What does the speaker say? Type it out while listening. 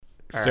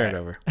Start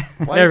over.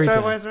 Every Why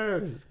time. start over?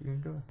 Just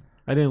go.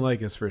 I didn't like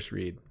his first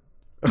read.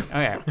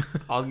 Okay,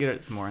 I'll get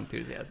it some more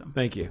enthusiasm.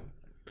 Thank you.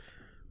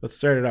 Let's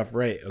start it off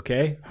right,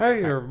 okay?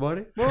 Hey,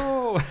 everybody.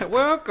 Whoa,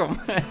 welcome.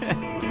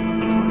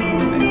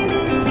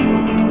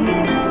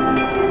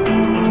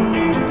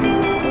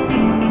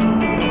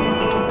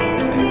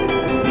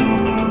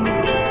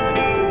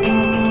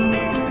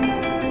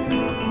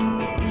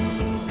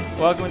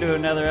 Welcome to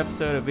another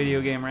episode of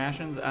Video Game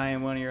Rations. I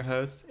am one of your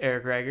hosts,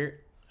 Eric Reiger.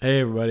 Hey,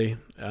 everybody.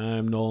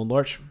 I'm Nolan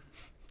Lorch.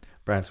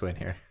 Brian Swain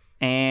here.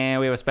 And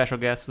we have a special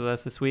guest with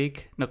us this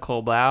week,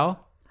 Nicole Blau.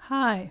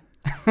 Hi.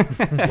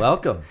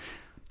 Welcome.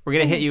 We're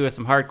going to hit you with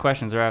some hard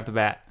questions right off the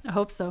bat. I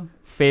hope so.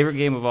 Favorite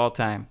game of all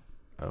time?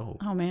 Oh.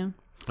 Oh man.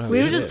 Oh, We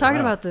were shit. just talking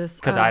Wow. about this.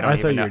 Because I I don't thought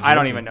even you know. were I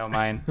don't joking. even know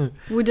mine.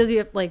 What does he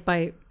have, like,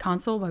 by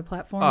console, by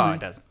platform? Oh, Like,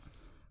 it doesn't.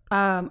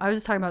 I was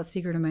just talking about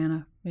Secret of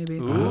Mana, maybe.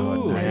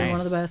 Ooh, Maybe nice.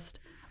 one of the best.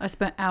 I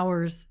spent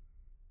hours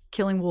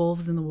killing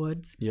wolves in the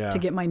woods Yeah. to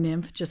get my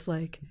nymph just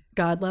like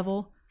god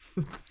level.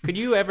 Could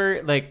you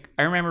ever, like,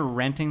 I remember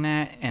renting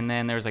that, and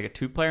then there was like a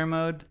 2-player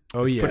mode.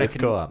 Oh, yeah. But It's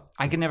co-op.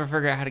 I could never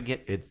figure out how to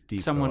get It's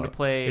deep someone to co-op.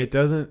 play. It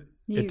doesn't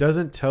You-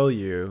 tell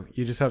you.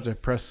 You just have to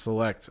press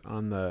select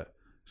on the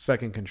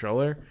second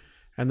controller,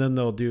 and then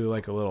they'll do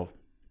like a little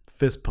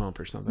fist pump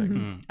or something.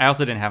 Mm. I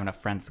also didn't have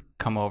enough friends to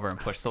come over and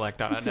push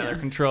select on another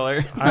controller.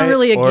 It's not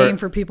really a or- game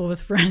for people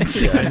with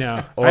friends. I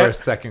know. Or I- a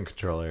second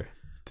controller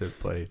to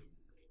play.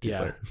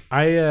 Yeah,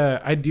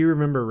 Two-player. I do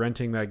remember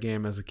renting that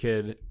game as a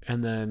kid,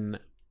 and then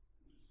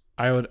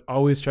I would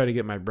always try to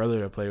get my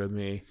brother to play with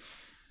me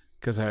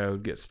because I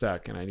would get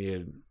stuck, and I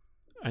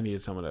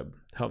needed someone to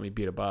help me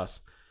beat a boss,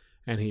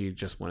 and he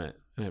just wouldn't,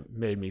 and it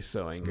made me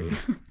so angry.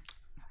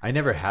 I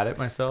never had it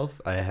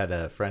myself. I had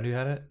a friend who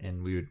had it,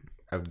 and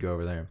I would go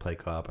over there and play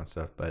co-op and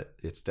stuff. But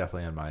it's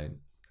definitely on my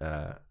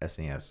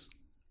SNES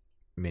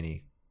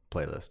mini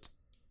playlist.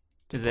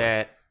 Is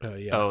that? Oh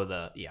yeah,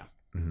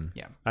 Mm-hmm.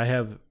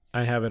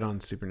 I have it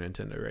on Super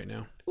Nintendo right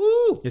now.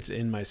 Woo! It's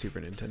in my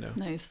Super Nintendo.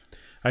 Nice.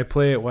 I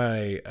play it while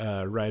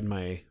I ride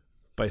my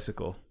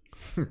bicycle.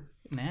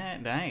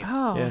 Nice.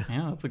 Oh, Yeah.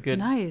 Yeah, that's a good.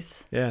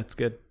 nice. Yeah, it's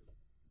good.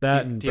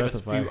 That and do you Breath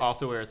have of a, you Fire.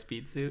 also wear a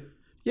speed suit?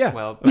 Yeah,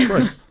 Well, of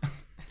course.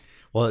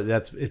 Well,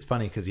 it's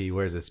funny because he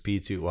wears a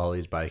speed suit while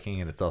he's biking,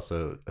 and it's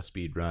also a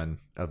speed run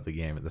of the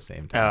game at the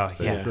same time. Oh,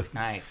 So yeah. it's like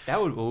Nice.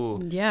 That would.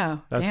 Ooh. Yeah.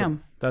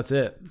 Damn. That's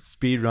it.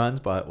 speed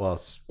runs, but Wow.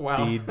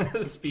 speed.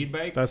 Speed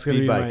bike. That's gonna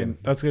Speed be biking.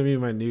 that's gonna be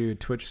my new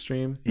Twitch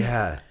stream.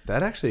 Yeah,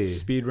 that actually.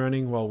 Speed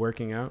running while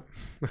working out.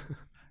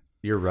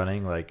 You're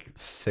running like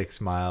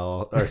 6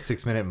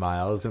 minute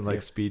miles and like Yeah.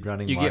 speed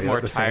running. You get Mario more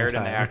at the same tired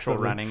in the time. actual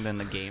So, running than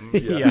the game.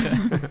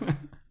 Yeah.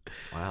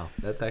 Wow,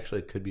 that's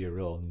actually could be a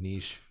real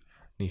niche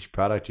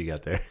product you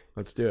got there.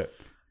 Let's do it.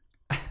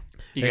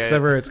 You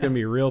Except for it's gonna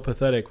be real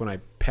pathetic when I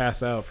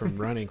pass out from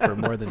running for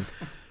more than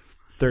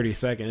 30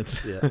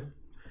 seconds. Yeah.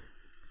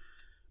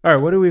 All right,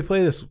 what do we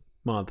play this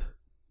month?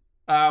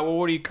 well,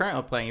 what are you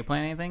currently playing? You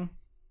playing anything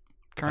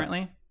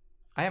currently?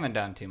 I haven't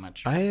done too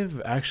much. I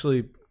have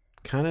actually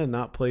kind of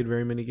not played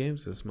very many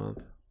games this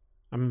month.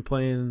 I'm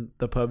playing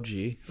the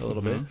PUBG a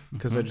little bit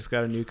because I just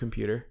got a new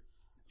computer.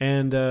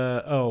 And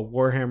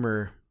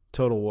Warhammer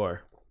Total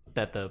War.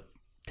 That the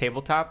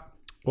tabletop.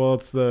 Well,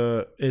 it's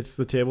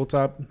the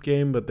tabletop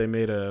game, but they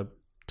made a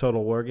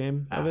Total War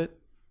game of it.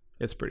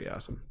 It's pretty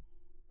awesome.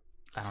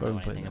 I don't So know I'm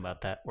playing anything that.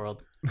 about that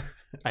world.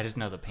 I just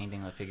know the painting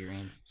of the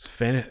figurines. It's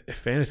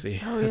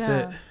fantasy. Oh, That's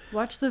yeah. it.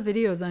 Watch the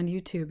videos on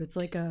YouTube. It's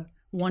like a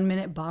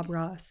 1-minute Bob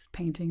Ross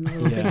painting the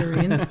little Yeah.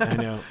 figurines. I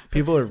know.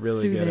 People are It's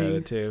really good at soothing.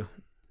 it too.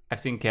 I've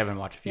seen Kevin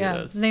watch a few Yeah.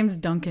 of His those. name's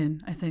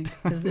Duncan, I think,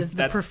 is the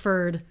That's-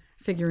 preferred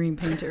figurine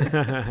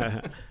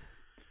painter.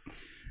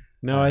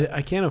 No,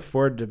 I can't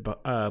afford to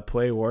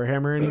play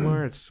Warhammer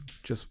anymore. It's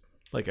just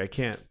like I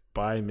can't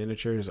buy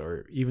miniatures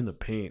or even the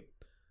paint,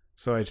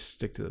 so I just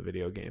stick to the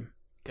video game.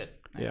 Good.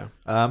 Nice.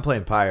 Yeah. I'm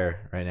playing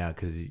Pyre right now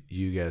because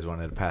you guys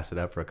wanted to pass it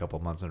up for a couple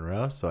months in a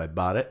row, so I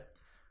bought it.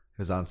 It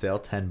was on sale,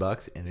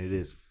 $10, and it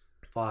is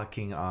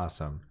fucking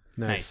awesome.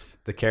 Nice.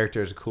 The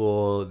characters are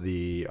cool.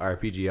 The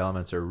RPG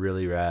elements are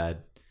really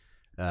rad.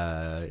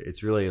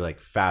 It's really like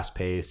fast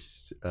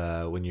paced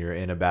when you're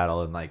in a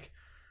battle, and like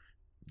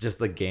just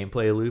the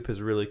gameplay loop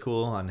is really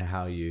cool on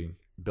how you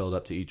build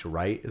up to each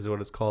right is what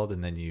it's called,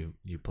 and then you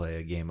play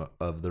a game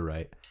of the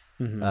right.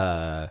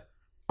 Mhm.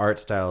 Art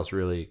style is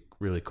really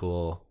really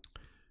cool.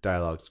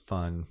 Dialogue's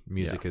fun.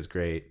 Music is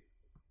great.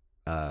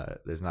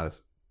 There's not a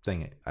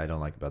thing I don't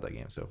like about that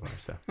game so far.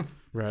 So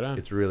Right on.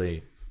 it's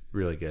really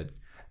really good.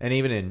 And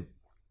even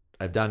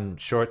I've done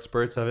short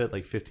spurts of it,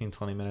 like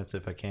 15-20 minutes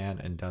if I can,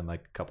 and done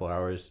like a couple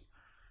hours,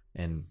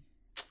 and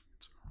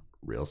it's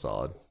real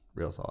solid.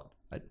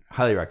 I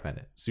highly recommend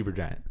it. Super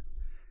Giant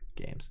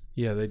Games.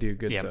 Yeah, they do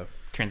good Yep. stuff.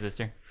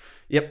 Transistor.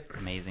 Yep.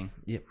 It's amazing.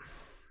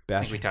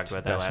 Bastion, we talked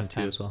about that last 2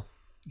 time. as well.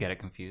 Got it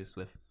confused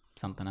with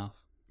something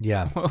else.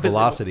 Yeah, What was it?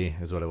 Velocity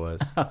is what it was.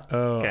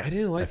 Oh, Okay. I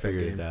didn't like I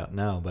figured that game. it out.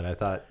 No, but I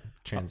thought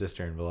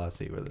Transistor and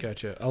Velocity were the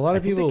Gotcha. A lot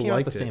of I think people they came out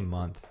liked the it. same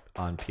month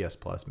on PS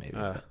Plus, maybe.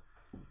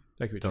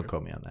 That could be Don't true.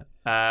 quote me on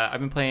that. I've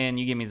been playing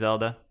You Give Me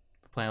Zelda.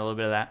 Playing a little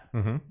bit of that.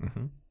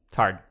 Mm-hmm. It's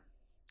hard.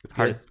 It's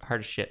Hard good. as,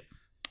 hard as shit.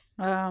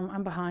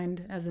 I'm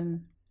behind, as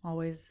in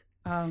always.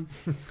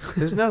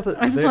 There's nothing.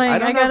 I was I playing-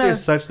 don't I know if gotta-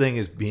 there's such thing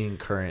as being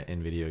current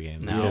in video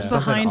games. No. There's Yeah.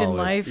 something Behind in always-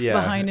 life, Yeah,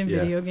 behind in yeah,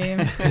 video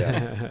games.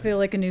 I feel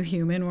like a new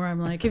human where I'm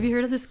like, have you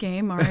heard of this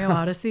game, Mario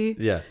Odyssey?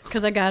 Yeah.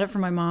 Because I got it for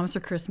my mom's for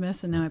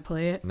Christmas and now I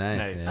play it.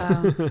 Nice.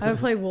 Nice. Yeah. I would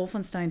play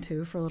Wolfenstein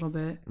 2 for a little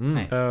bit.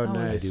 Mm. Oh, That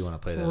nice. I do want to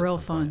play that. at Real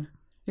some fun. point.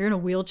 You're in a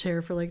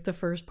wheelchair for like the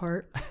first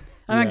part.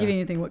 I'm Yeah. not giving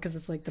you anything because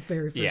it's like the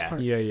very first Yeah.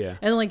 part. Yeah. And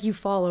then like you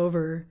fall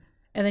over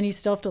and then you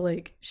still have to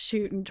like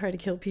shoot and try to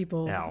kill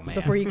people Oh, man.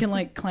 before you can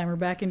like clamber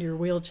back into your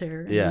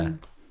wheelchair. And Yeah. then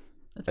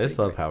that's I just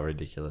pretty love how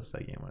ridiculous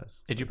that game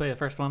was. Did you play the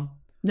first one? great.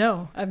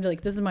 No, I'm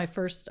like, this is my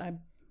first. I'm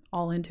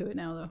all into it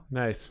now though.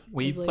 Nice.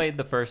 We It's, like, played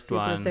the first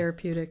super one.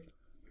 therapeutic.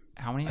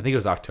 How many? I think it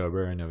was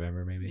October or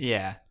November, maybe.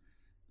 Yeah.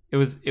 It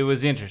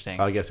was interesting.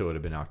 I guess it would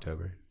have been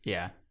October.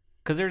 Yeah.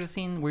 Because there's a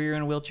scene where you're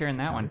in a wheelchair in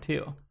that one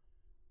too.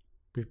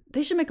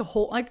 They should make a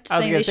whole. I'm I was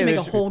saying gonna they say should make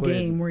they a should whole play-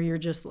 game where you're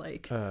just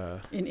like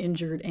an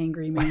injured,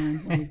 angry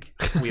man, like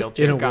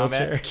Wheelchair In a combat.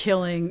 wheelchair.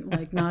 killing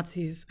like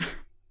Nazis.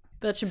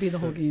 That should be the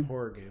whole game.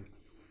 Horror game.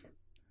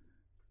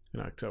 In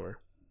October.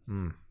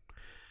 Mm.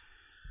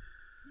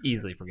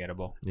 Easily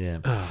forgettable. Yeah.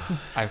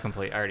 I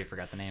already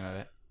forgot the name of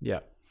it. Yeah.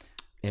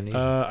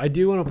 Amnesia. I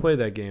do want to play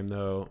that game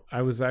though.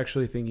 I was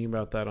actually thinking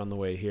about that on the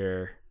way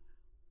here.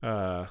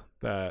 That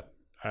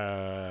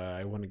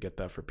I want to get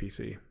that for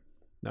PC.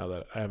 Now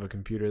that I have a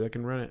computer that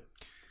can run it.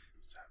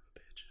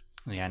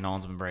 Yeah,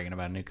 Nolan's been bragging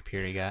about a new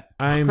computer he got.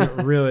 I'm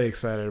really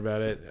excited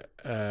about it.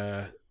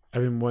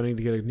 I've been wanting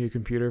to get a new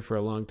computer for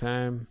a long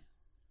time,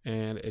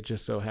 and it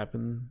just so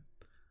happened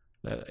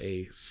that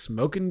a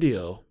smoking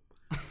deal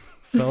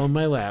fell in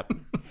my lap.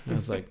 I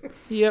was like,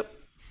 "Yep,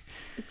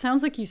 It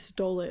sounds like you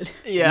stole it.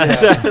 Yeah,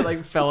 so it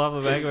like fell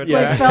off the back of a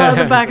Yeah. Like fell out of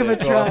the back of a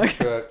Fell off the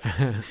truck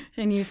truck.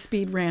 and you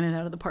speed ran it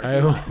out of the parking I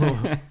lot.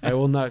 will, I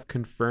will not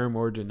confirm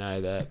or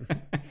deny that."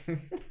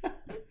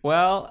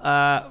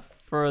 Well,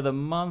 for the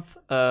month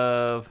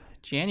of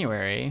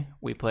January,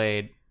 we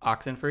played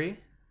Oxenfree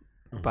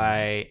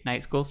by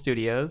Night School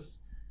Studios.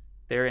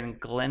 They're in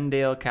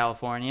Glendale,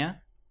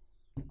 California.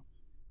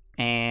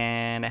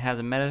 And it has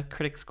a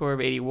Metacritic score of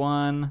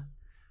 81.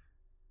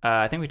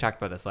 I think we talked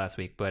about this last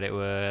week, but it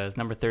was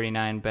number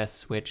 39 best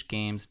Switch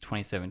games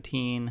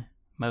 2017.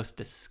 Most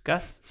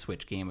discussed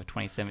Switch game of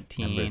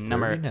 2017.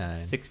 Number Number 39.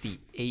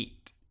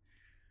 68.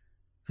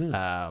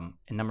 And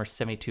number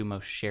 72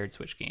 most shared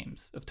Switch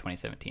games of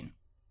 2017.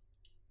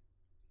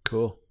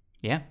 Cool.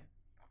 Yeah.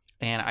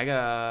 And I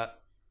got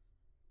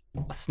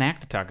a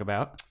snack to talk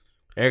about.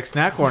 Eric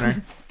Snack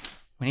Corner.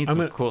 We need I'm some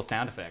gonna- cool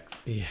sound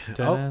effects. Yeah,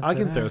 I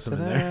can throw some in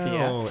there.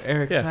 Yeah. Oh,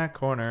 Eric Yeah. Snack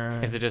Corner.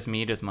 Is it just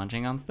me just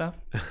munching on stuff?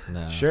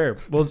 No. Sure.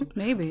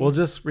 Maybe. We'll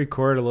just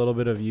record a little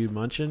bit of you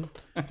munching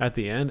at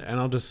the end, and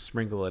I'll just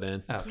sprinkle it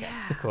in. Okay.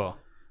 Yeah. Cool.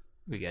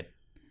 We good.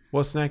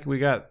 What snack we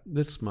got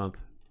this month?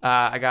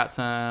 I got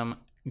some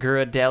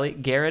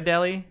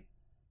Ghirardelli.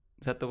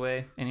 Is that the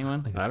way?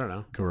 Anyone? I don't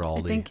know. I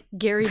Giraldi. think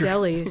Gary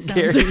Deli sounds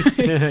Gary's-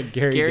 right.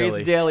 Gary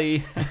Gary's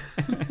Deli.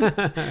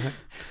 Deli.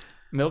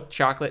 Milk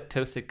chocolate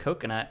toasted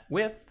coconut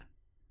with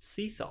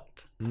sea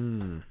salt.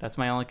 That's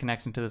my only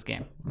connection to this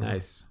game.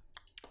 Nice.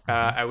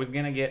 I was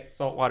going to get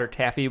saltwater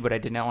taffy, but I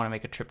did not want to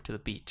make a trip to the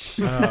beach.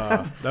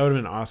 That would have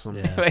been awesome.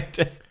 Yeah. I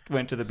just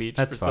went to the beach.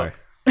 That's for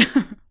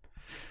far.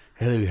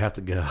 Haley, we have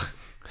to go.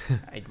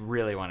 I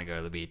really want to go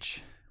to the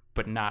beach,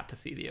 but not to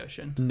see the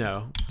ocean.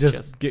 No,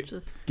 just get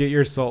Just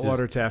your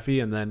saltwater taffy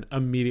and then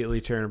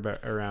immediately turn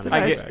around. It's a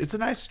and nice, go back. it's a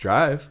nice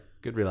drive.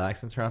 Good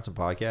relaxing. Throw on some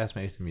podcasts,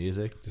 maybe some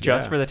music.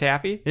 Just for the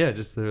taffy? yeah,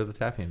 just throw the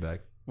taffy in back.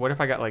 What if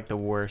I got like the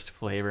worst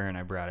flavor and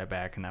I brought it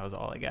back and that was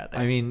all I got there?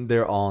 I mean,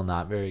 they're all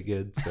not very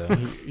good, so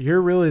You're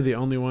really the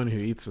only one who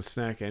eats the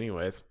snack,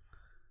 anyways.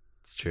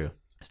 it's true.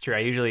 It's true. I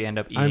usually end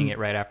up eating I'm- it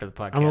right after the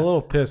podcast. I'm a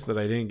little pissed that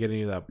I didn't get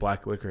any of that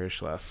black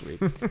licorice last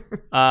week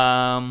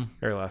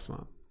or last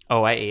month.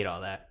 Oh, I ate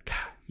all that.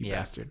 You Yeah.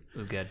 bastard. It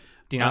was good.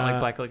 Do you not like Uh,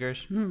 black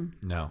licorice?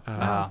 No,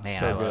 Oh man,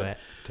 so I love good. it.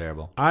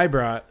 terrible. I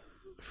brought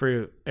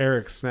for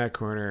Eric's Snack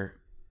Corner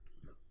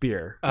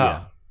beer, Oh,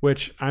 Yeah.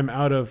 which I'm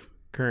out of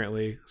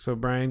currently. So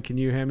Brian, can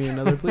you hand me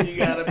another, please?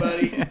 it,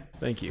 buddy.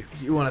 Thank you.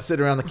 You want to sit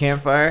around the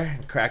campfire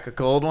and crack a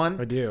cold I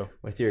one do.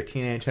 with your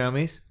teenage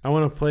homies? I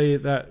want to play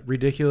that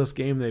ridiculous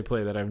game they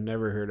play that I've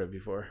never heard of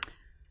before.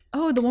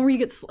 oh, the one where you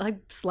get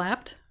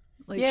slapped.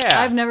 Like, Yeah.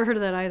 I've never heard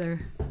of that either.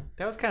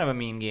 that was kind of a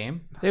mean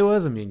game. It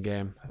was a mean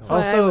game. why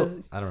Also,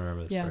 was- I don't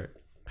remember this Yeah. part.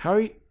 how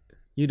are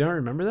you don't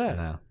remember that?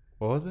 No.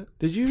 What was it?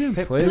 Did you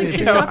even play please this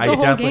keep game? talking. I the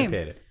whole definitely game.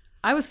 paid it.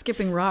 I was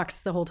skipping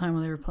rocks the whole time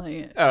while they were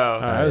playing it. Oh,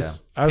 I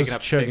was Picking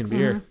up chugging sticks.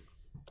 beer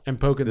and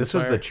poking This the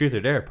was fire. the truth or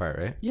dare part,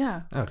 right?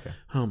 Yeah. Okay.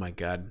 Oh my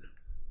god.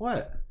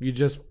 What? You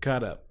just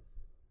caught up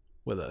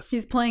with us.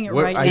 He's playing it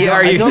What- right I now. don't-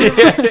 are I you?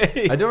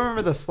 don't I don't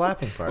remember the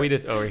slapping part. We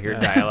just overhear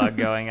dialogue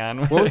going on.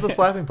 What was the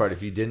slapping part?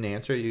 If you didn't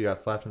answer, you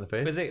got slapped in the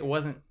face? It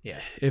wasn't. Yeah.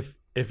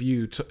 If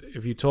you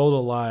told a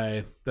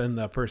lie, then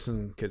that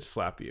person could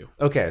slap you.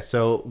 Okay,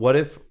 so what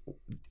if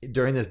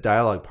during this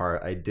dialogue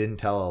part I didn't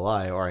tell a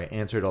lie or I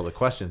answered all the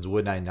questions?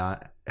 Wouldn't I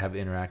not have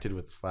interacted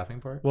with the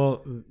slapping part?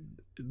 Well,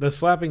 the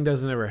slapping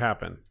doesn't ever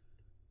happen.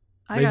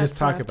 I They got just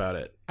slapped. talk about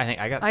it. I think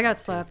I got I got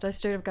too. slapped. I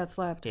straight up got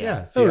slapped.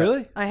 Yeah. so Oh, yeah.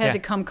 really? I had Yeah. to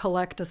come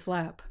collect a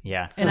slap,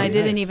 Yeah. and I So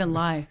didn't nice. even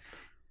lie.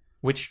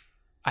 Which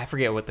I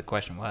forget what the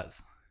question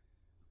was.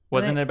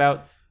 Wasn't They- it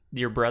about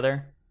your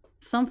brother?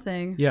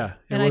 Something. Yeah. it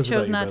And I was about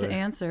chose your not to brother.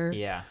 answer,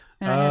 Yeah.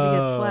 and I had to get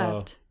Oh.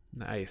 slapped.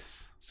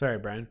 Nice. Sorry,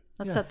 Brian.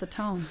 That Yeah. set the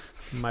tone.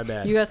 My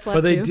bad. You got slapped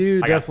But they too? do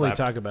I got definitely slapped.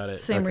 talk about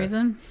it. Same Okay.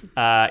 reason.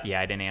 Yeah,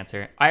 I didn't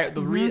answer.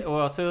 Mm-hmm.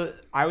 Well, so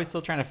I was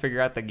still trying to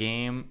figure out the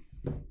game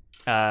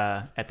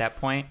at that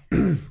point,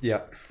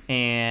 Yeah.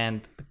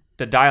 and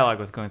the dialogue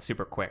was going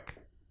super quick,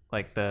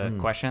 like the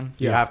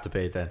questions. You have to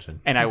pay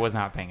attention. And I was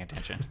not paying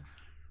attention.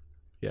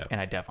 Yeah.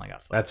 And I definitely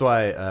got slapped. That's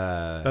why.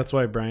 That's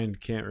why Brian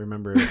can't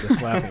remember the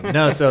slapping.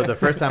 No, so the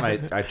first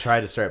time I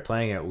tried to start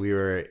playing it, we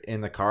were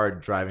in the car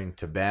driving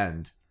to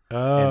Bend,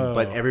 Oh.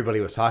 but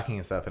everybody was talking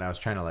and stuff, and I was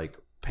trying to like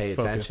pay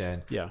Focus.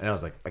 attention. Yeah. And I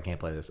was like, I can't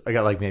play this. I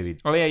got like maybe.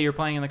 Oh yeah, you were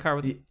playing in the car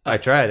with. I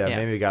us. tried. I Yeah.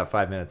 maybe got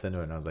 5 minutes into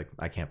it, and I was like,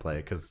 I can't play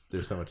it because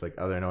there's so much like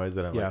other noise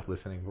that I'm Yeah. like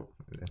listening.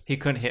 He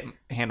couldn't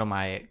handle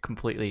my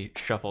completely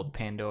shuffled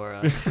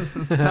Pandora.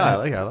 No, I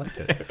liked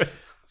it. It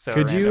was so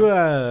Could random. you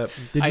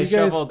did I you guys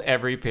shuffled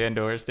every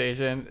Pandora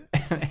station.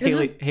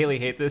 Haley, just- Haley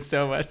hates it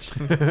so much.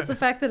 It's the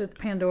fact that it's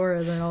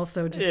Pandora that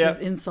also just Yeah. is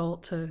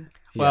insult to.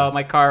 Well,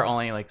 my car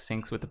only like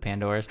syncs with the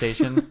Pandora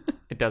station.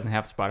 It doesn't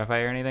have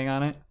Spotify or anything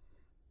on it.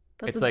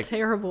 That's It's a like-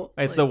 terrible.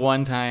 It's the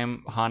one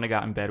time Honda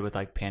got in bed with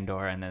like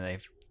Pandora, and then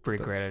they've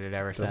regretted it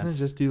ever Doesn't since. it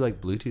just do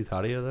like Bluetooth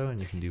audio though, and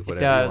you can do whatever It you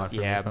does, want from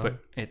your yeah, phone? but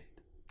it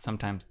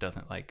sometimes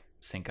doesn't like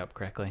sync up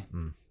correctly.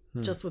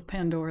 just with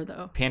Pandora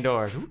though.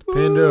 Pandora,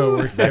 Pandora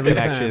works that every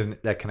connection, time.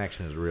 that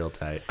connection is real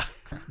tight.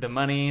 the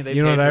money they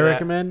You know paid what I for that-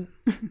 recommend?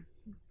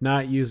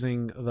 Not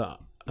using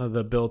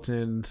the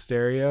built-in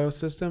stereo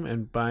system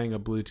and buying a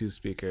Bluetooth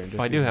speaker. And just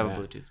Oh, I do using have a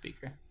that. Bluetooth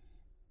speaker,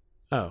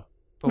 Oh,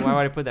 but why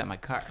would I put that in my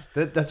car?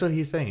 That's what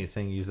he's saying. He's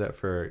saying use that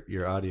for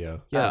your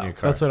audio. Yeah, in your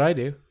car. that's what I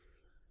do.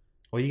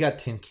 Well, you got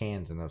tin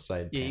cans in those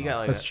side. Yeah, you panels. got,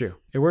 like, That's true.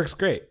 It works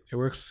great. It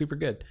works super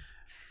good.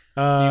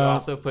 Do you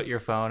also put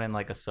your phone in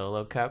like a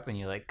solo cup and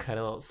you like cut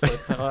a little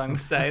slits along the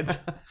sides?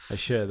 I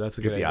should. That's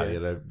a get good the idea.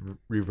 audio to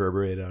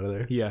reverberate out of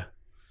there. Yeah,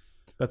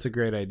 that's a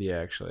great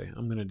idea. Actually,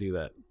 I'm gonna do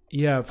that.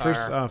 Yeah.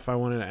 First Our- off, I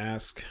wanted to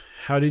ask,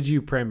 how did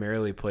you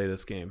primarily play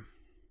this game?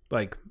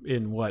 Like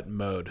in what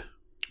mode?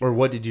 Or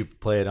what did you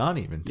play it on?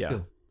 Even Yeah.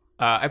 too.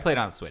 I played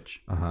on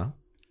Switch, Uh-huh.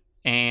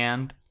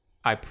 and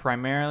I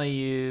primarily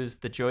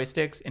used the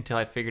joysticks until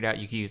I figured out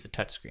you could use the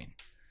touchscreen.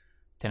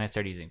 Then I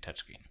started using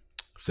touchscreen.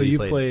 So you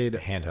played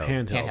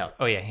handheld. Handheld.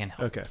 Oh yeah,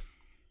 handheld. Okay.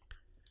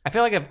 I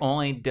feel like I've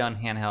only done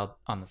handheld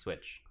on the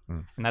Switch,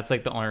 Hmm. and that's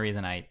like the only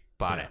reason I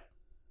bought Yeah. it.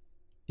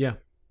 Yeah.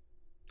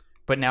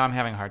 But now I'm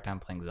having a hard time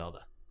playing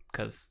Zelda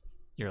because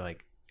you're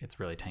like it's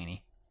really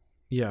tiny.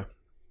 Yeah.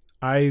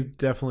 I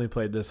definitely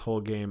played this whole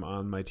game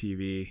on my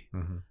TV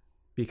Mm-hmm.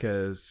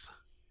 because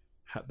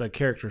the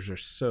characters are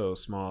so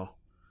small.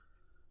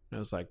 And I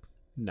was like,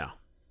 no,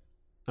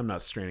 I'm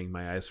not straining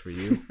my eyes for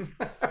you.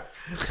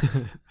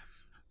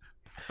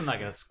 I'm not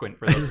gonna squint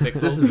for those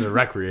pixels. This is a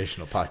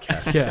recreational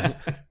podcast. Yeah.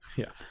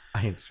 Yeah.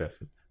 I ain't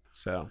stressing.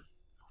 So,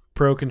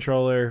 Pro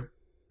Controller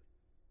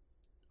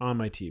on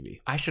my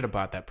TV. I should have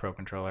bought that Pro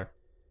controller.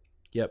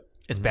 Yep.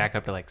 It's back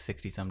up to like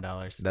 $60 some.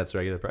 That's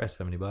regular price,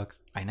 $70.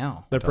 I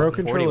know. The Pro 40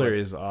 Controller was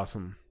is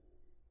awesome.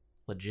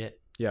 legit.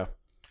 Yeah.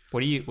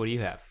 What do you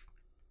have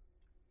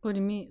What do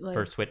you mean? Like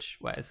for Switch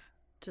wise?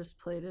 just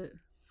played it.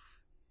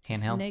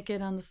 Just Handheld.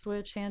 naked on the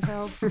Switch,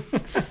 handheld.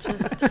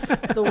 Just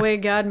the way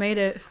God made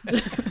it.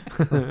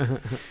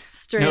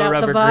 Straight No out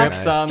rubber the box.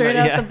 grips on Straight the-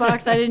 out yeah. the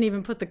box. I didn't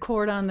even put the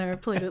cord on there. I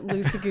played it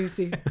loosey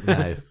goosey.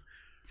 Nice.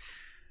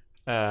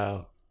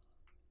 Uh,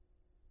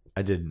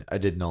 I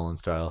did Nolan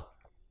style.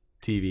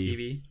 TV,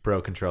 TV.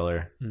 Pro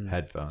Controller, Mm.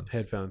 headphones.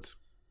 Headphones.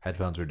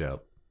 Headphones were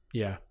dope.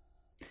 Yeah.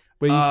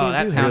 But you Oh, can't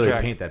that do sounds- Really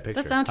Soundtracks. paint that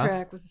picture. The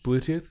soundtrack was.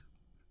 Bluetooth.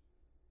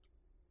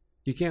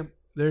 You can't.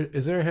 There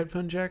is there a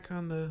headphone jack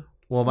on the?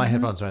 Well, my Mhm.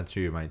 headphones went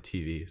through my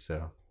TV,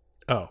 so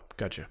Oh,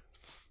 gotcha.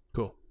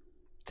 Cool.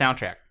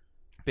 Soundtrack.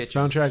 Bitch.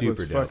 Soundtrack was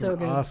super dope. fucking So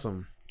good.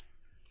 awesome.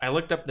 I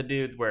looked up the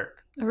dude's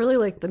work. I really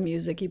like the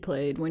music he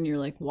played when you're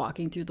like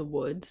walking through the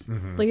woods.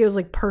 Mhm. Like it was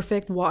like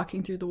perfect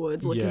walking through the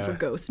woods looking Yeah. for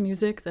ghost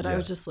music that I Yeah.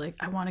 was just like,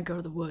 I want to go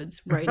to the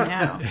woods right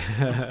now.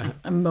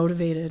 I'm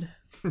motivated.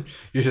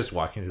 you're just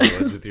walking through the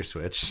woods with your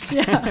Switch,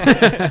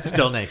 Yeah.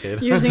 still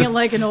naked, Using it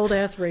like an old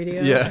ass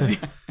radio. Yeah.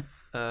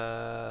 I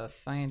mean,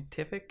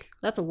 Scientific.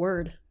 that's a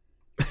word.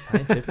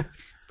 scientific.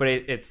 But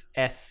it's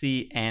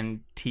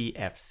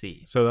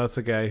SCNTFC. So that's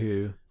the guy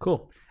who.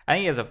 Cool. I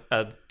think he has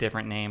a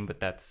different name, but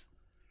that's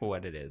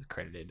what it is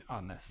credited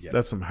on this. Yeah.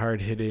 That's some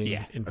hard hitting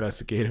Yeah.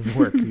 investigative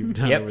work you've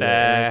done. Yep. over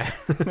there.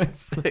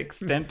 That's the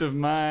extent of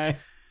my.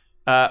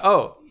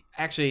 Oh,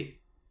 actually,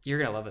 you're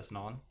gonna love this,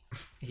 Nolan.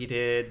 He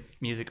did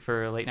music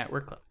for Late Night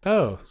Work Club.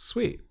 Oh,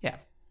 sweet. Yeah,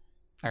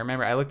 I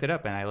remember. I looked it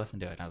up and I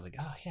listened to it, and I was like,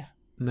 oh yeah.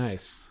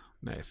 Nice.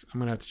 Nice. I'm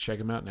gonna have to check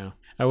them out now.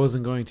 I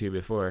wasn't going to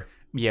before,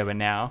 Yeah, but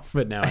now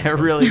but now I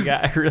really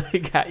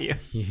got you.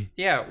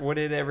 Yeah, what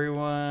did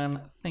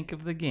everyone think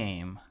of the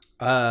game?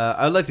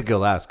 I'd like to go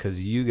last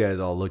because you guys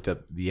all looked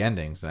up the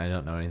endings, and I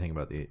don't know anything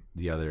about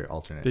the other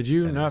alternate. Did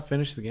you endings. not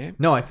finish the game?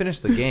 No, I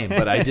finished the game,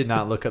 but I did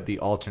not look up the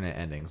alternate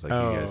endings like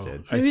you guys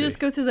did. I Maybe see. just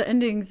go through the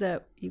endings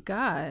that you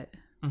got.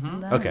 Mm-hmm.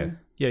 and then- Okay.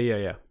 Yeah.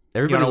 You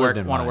Everybody want lived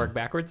to in mine. work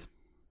backwards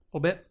a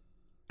little bit?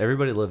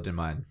 Everybody lived in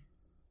mine.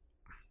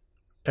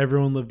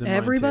 Everyone lived in mine, too.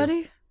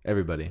 Everybody?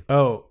 Everybody.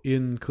 Oh,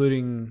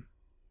 including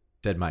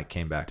Dead Mike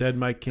came back. Dead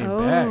Mike came Oh.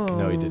 back.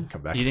 No, he didn't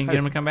come back. You didn't get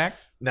him to come back?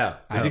 No.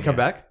 I Does he don't come get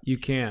back? You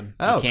can.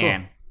 Oh, You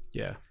can.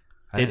 Yeah. Cool.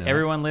 I Did didn't know.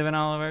 everyone live in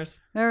all of ours?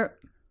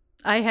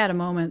 I had a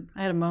moment.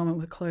 I had a moment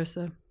with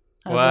Clarissa.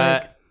 I was What?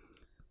 like,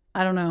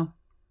 I don't know.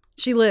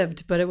 She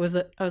lived, but I was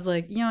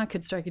like, I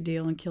could strike a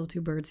deal and kill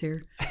two birds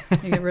here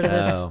and get rid of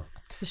this. Oh.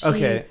 She-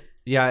 Okay.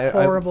 Yeah.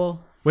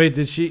 Horrible. Wait,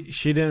 did she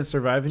didn't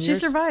survive in She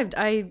yours? survived.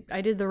 I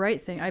did the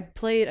right thing.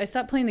 I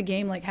stopped playing the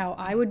game like how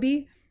I would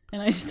be,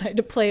 and I decided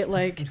to play it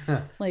like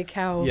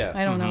how Yeah.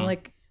 I don't know,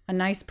 like a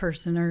nice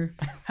person or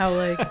how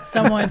like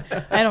someone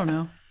I don't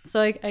know. So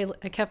I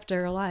kept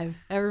her alive.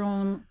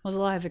 Everyone was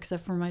alive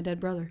except for my dead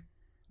brother,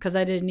 because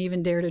I didn't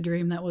even dare to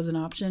dream that was an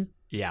option.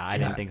 Yeah, I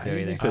didn't think so I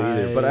didn't either. think so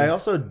either. But I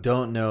also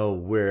don't know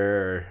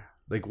where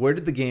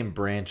did the game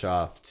branch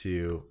off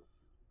to,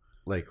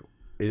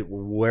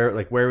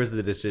 where was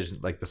the decision,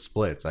 like the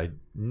splits? I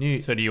knew.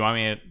 So do you want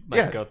me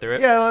to go through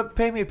it? Yeah,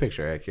 paint me a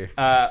picture,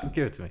 Akir.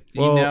 Give it to me.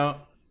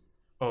 Well-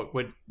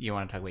 What you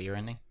want to talk about your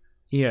ending?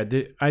 Yeah,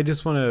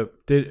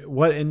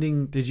 what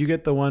ending did you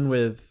get? The one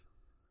with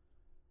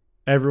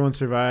everyone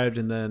survived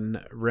and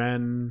then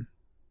Ren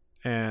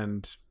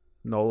and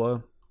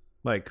Nola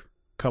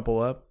couple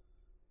up?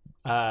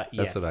 Yes.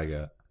 That's what I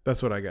got.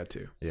 That's what I got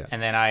too.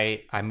 And then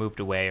I moved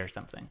away or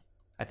something.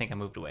 I think I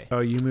moved away. Oh,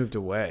 you moved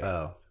away.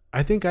 Oh,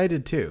 I think I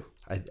did too.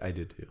 I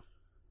did too.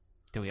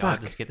 Do we all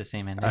Fuck. just get the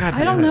same ending? God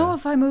I don't damn it. know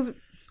if I moved.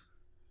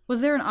 Was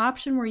there an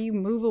option where you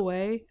move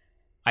away?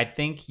 I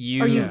think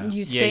you. Or Yeah.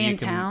 you stay in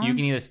can, town? You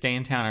can either stay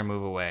in town or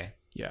move away.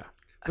 Yeah.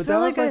 But feel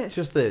that was I-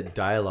 just the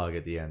dialogue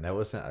at the end. That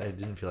wasn't. I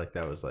didn't feel like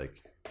that was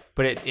like.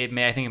 But I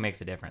think it makes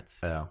a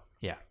difference. Oh.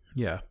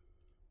 Yeah.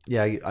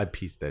 Yeah, I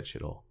pieced that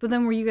shit all. But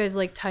then were you guys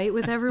like tight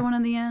with everyone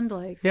in the end?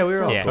 Like Yeah, we were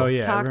still all Yeah. cool. Oh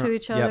yeah. talk to everyone-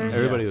 each Yeah, other?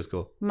 everybody was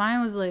cool.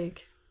 Mine was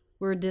like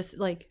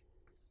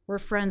we're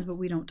friends, but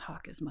we don't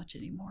talk as much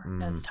anymore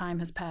as time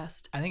has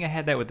passed. I think I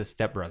had that with the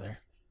stepbrother.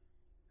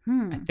 I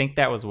Hmm. think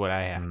that was what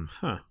I had. Mm.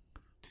 Huh.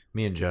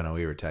 Me and Jonah,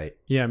 we were tight.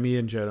 Yeah, me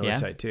and Jodo Yeah? were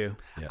tight too.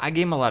 I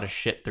gave him a lot of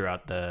shit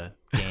throughout the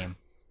game.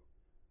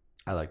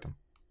 I liked him.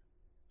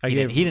 he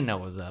didn't know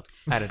what was up.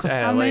 I had to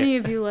How lay it. many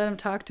of you let him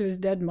talk to his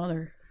dead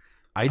mother?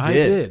 I I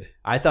did. did.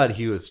 I thought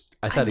he was.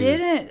 I I thought he was.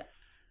 didn't.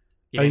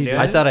 You Oh, didn't you do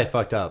I it? thought I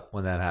fucked up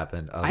when that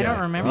happened. I don't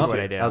remember what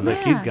I did. I was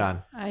like, he's Yeah.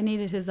 gone. I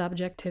needed his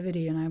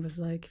objectivity, and I was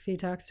like, if he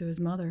talks to his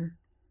mother,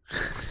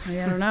 I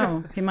don't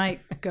know. He might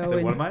go.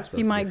 Then what in, am I supposed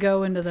he to might do?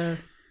 go into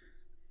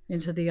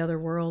the other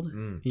world.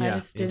 Mm. Yeah. I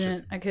just didn't.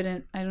 interesting. I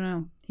couldn't. I don't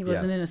know. He Yeah.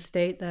 wasn't in a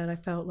state that I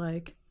felt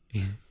like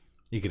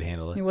You could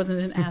handle he it. wasn't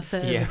an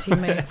asset Yeah. as a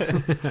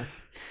teammate.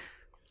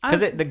 I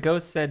Because was- the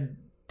ghost said,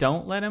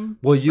 "Don't let him."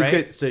 Well, you right?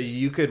 could. So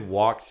you could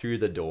walk through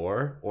the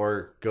door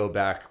or go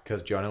back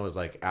because Jonah was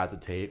like at the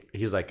tape.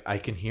 He was like, I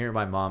can hear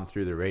my mom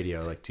through the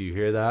radio. Like, do you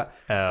hear that?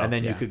 Oh, And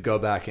then you yeah. could go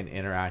back and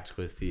interact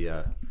with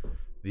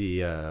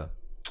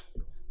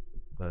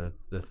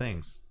the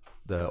things,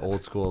 the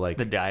old school like.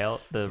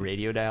 the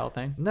radio dial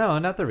thing. No,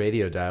 not the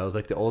radio dial. It was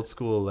like the old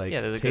school like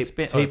Yeah, the tape,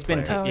 spin tape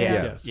spin player. Oh, tape.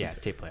 yeah. Yeah, Yeah,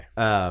 tape player.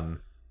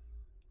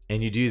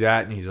 And you do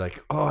that, and he's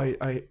like, "Oh,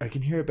 I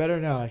can hear it better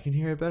now. I can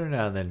hear it better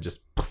now." And then just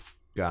poof,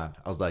 gone.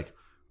 I was like,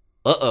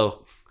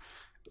 "Uh-oh."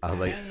 I was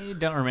like, I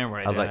don't remember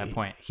what I, I was did like, at that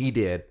point. he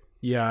did.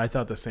 Yeah, I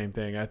thought the same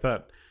thing. I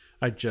thought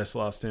I just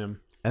lost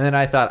him. And then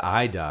I thought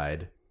I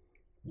died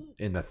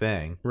in the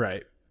thing,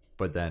 Right.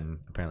 but then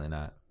apparently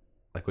not.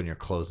 Like when you're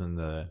closing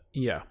the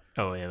Yeah.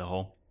 Oh yeah, the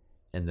hole.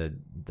 and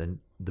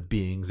the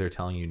beings are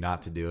telling you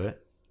not to do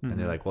it, and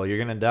they're Mhm. like, "Well, you're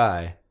gonna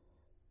die."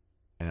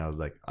 And I was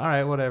like, "All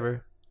right,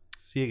 whatever.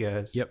 See you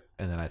guys." Yep.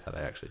 And then I thought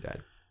I actually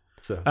died.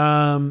 So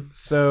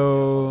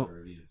So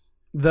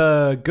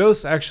the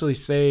ghosts actually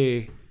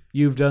say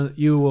you'll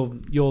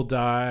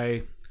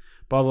die,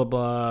 blah blah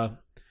blah.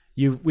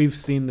 We've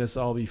seen this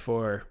all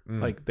before.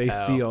 Mm. Like they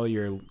see all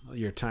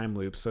your time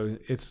loops. So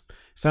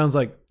sounds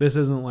like this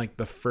isn't like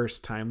the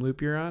first time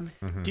loop you're on.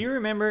 Mhm. Do you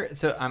remember?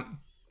 So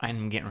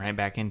I'm getting right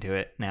back into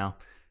it now.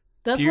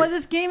 That's Do you- why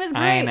this game is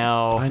great. I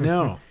know. I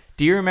know.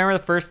 Do you remember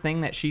the first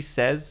thing that she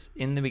says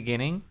in the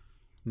beginning?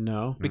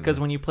 No. Because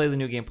when you play the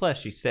New Game Plus,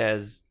 she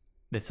says,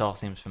 "This all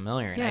seems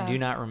familiar," and I Yeah. do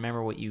not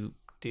remember what you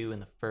do in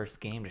the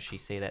first game. Does she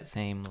say that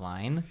same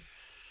line?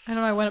 I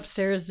don't know. I went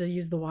upstairs to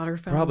use the water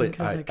fountain Probably.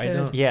 because I I could.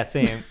 don't- Yeah,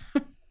 same.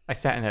 I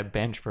sat in that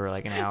bench for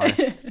like an hour.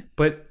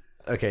 But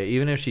okay,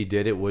 even if she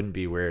did, it wouldn't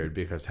be weird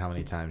because how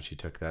many times she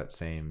took that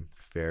same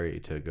ferry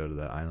to go to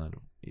the island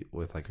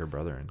with like her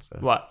brother and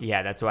stuff. Well,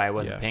 yeah, that's why I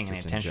wasn't Yeah, paying any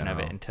just in attention of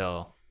it general.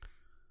 until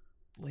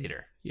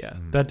later. Yeah,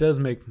 Mhm. that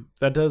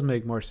does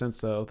make more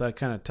sense though. That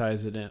kind of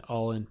ties it in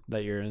all in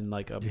that you're in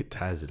like It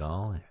ties it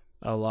all in.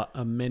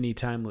 a many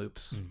time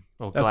loops.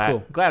 Well, That's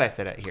cool. Glad I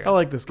said it here. I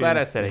like this game. Glad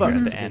I said it Fuck, here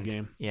at it's the a good end.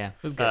 game. Yeah.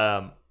 was good.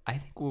 I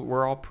think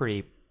we're all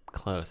pretty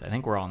close. I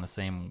think we're all in the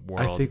same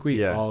world. I think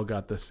we Yeah. all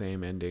got the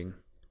same ending.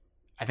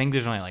 I think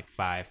there's only like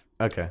 5.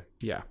 Okay.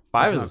 Yeah,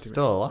 5 That's is not too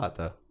still a lot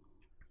though.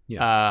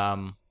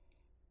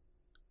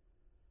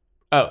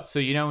 Oh, so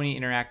you know when you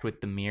interact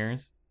with the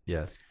mirrors,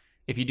 Yes.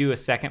 if you do a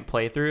second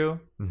playthrough,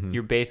 Mm-hmm.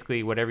 you're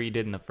basically whatever you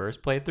did in the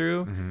first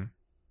playthrough, Mm-hmm.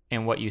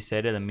 and what you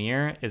said to the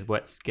mirror is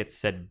what gets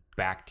said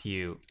back to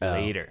you Oh.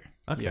 later.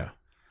 Okay. Yeah.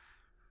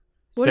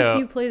 What So- if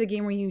you play the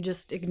game where you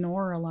just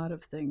ignore a lot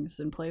of things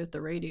and play with the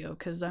radio?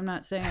 Because I'm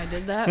not saying I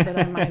did that, but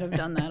I might have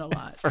done that a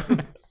lot.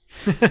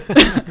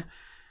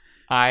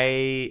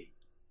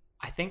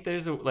 I think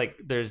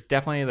there's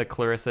definitely the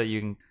Clarissa. You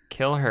can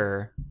kill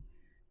her.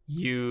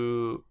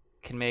 You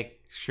can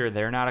make sure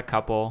they're not a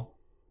couple.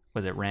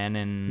 Was it Ren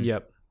and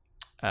Yep.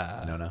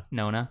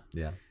 Nona?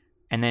 Yeah.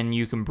 And then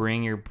you can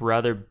bring your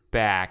brother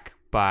back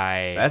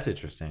by. That's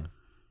interesting.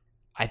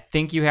 I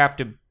think you have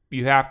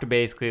to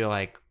basically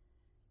like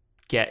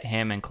get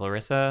him and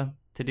Clarissa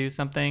to do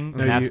something, No,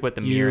 and that's you- what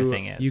the mirror you-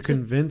 thing is. You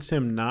convince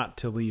him not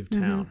to leave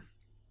town.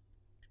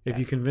 If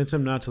you convince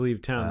him not to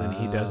leave town, then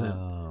he doesn't.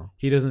 Oh.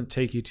 He doesn't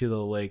take you to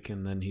the lake,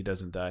 and then he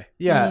doesn't die.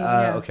 Yeah.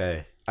 Yeah.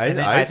 Okay. I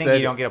think said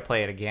you don't get to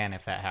play it again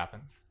if that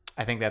happens.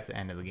 I think that's the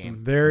end of the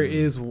game. There Mm.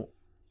 is.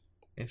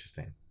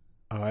 Interesting.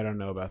 Oh, I don't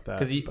know about that.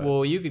 Because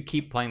but- you could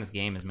keep playing this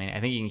game as many. I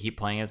think you can keep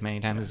playing as many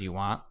times as you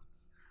want.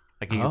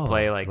 Like you Oh, can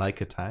play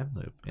like a time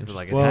loop.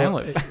 like Interesting. a time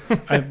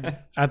loop.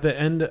 at the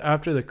end,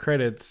 after the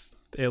credits,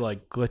 it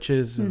like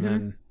glitches and Mhm.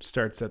 then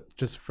starts at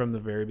just from the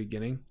very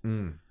beginning.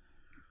 Mm.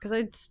 Because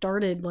I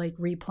started like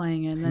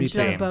replaying it, and then Me she's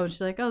on a too. boat.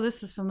 She's like, "Oh,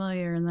 this is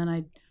familiar," and then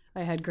I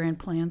had grand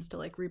plans to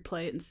like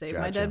replay it and save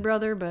my Gotcha. dead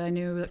brother, but I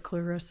knew that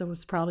Clarissa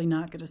was probably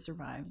not going to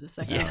survive the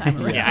second time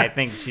around. Yeah, I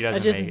think she I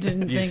doesn't just make it.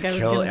 didn't You think just I was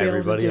kill going to be able to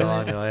everybody do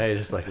along it. the way.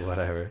 Just like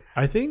whatever.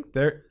 I think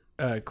there,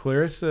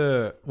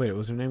 Clarissa. Wait,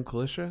 was her name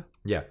Clarissa?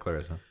 Yeah,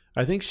 Clarissa.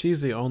 I think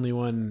she's the only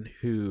one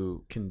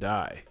who can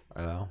die.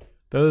 Oh.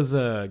 Those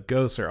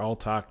ghosts are all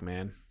talk,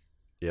 man.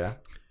 Yeah.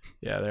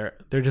 Yeah,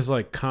 they're just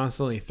like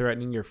constantly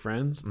threatening your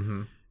friends,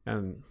 Mm-hmm.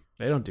 and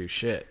they don't do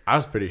shit. I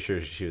was pretty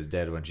sure she was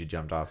dead when she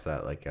jumped off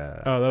that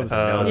Oh, that was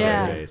military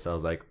Yeah. base. I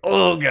was like,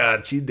 oh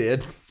god, she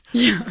did.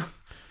 Yeah.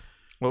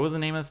 What was the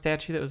name of the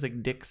statue that was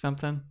like Dick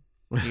something?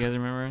 You guys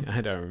remember?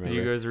 I don't Did remember.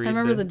 you guys read? I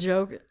remember the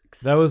joke.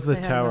 That was the they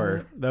had tower.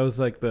 another- That was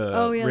like the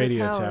Oh, yeah, the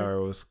radio tower.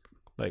 tower was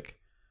like.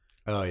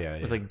 Oh yeah, yeah.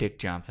 It was like Dick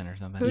Johnson or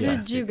something. Who Yeah.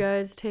 did you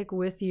guys take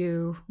with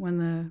you when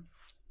the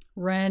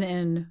Ren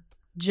and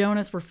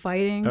Jonas were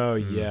fighting? Oh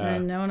Mm. yeah,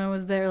 And Nona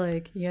was there.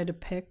 Like you had to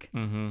pick.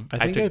 Mm-hmm. I I,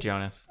 think took I-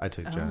 Jonas. I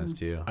took Oh. Jonas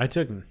too. I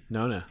took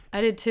Nona.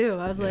 I did too.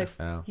 I was Yeah. like,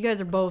 Oh. you guys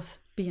are both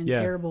being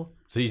Yeah. terrible.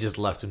 So you just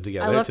left them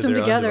together. I left to them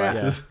their own together.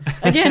 devices?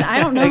 Again, I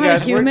don't know Hey, how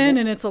guys, to we're- human,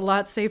 and it's a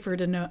lot safer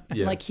to know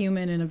Yeah. like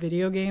human in a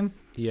video game.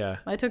 Yeah,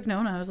 I took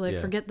Nona. I was like,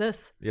 Yeah. forget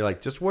this. You're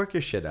like, just work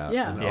your shit out.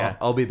 Yeah. and Yeah.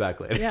 I'll be back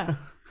later. Yeah.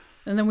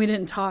 And then we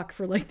didn't talk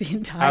for like the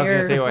entire. I was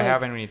gonna say what like,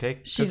 happened when you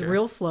take. She's took her.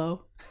 real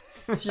slow.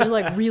 She's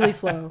like really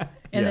slow, and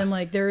Yeah. then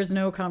like there is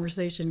no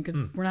conversation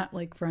because we're not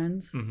like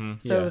friends. Mm-hmm.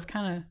 So Yeah. it was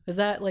kind of. Is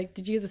that like?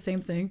 Did you do the same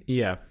thing?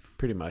 yeah,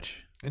 pretty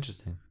much.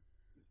 Interesting.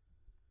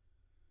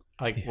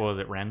 Like, what was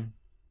it? Ren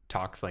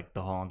talks like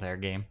the whole entire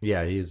game.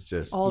 Yeah, he's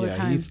just All the Yeah,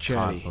 time. he's chatty.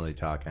 constantly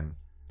talking.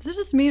 Is it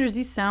just me, or does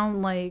he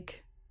sound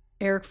like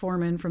Eric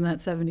Foreman from that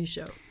 '70s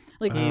show?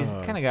 Like He's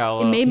Oh. kind of got a it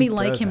little. made me he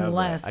like does him have that.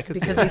 less I could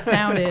because see he that.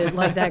 sounded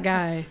like that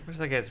guy. What's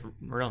that guy's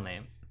real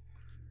name?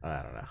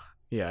 I don't know.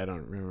 Yeah, I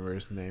don't remember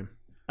his name.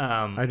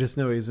 Um, I just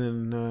know he's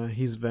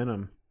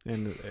Venom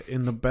in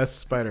the best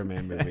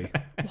Spider-Man movie,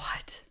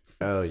 What?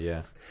 Oh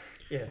yeah.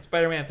 yeah,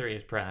 Spider-Man 3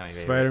 is probably my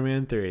favorite.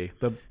 Spider-Man 3,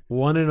 the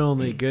one and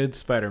only good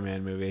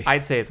Spider-Man movie.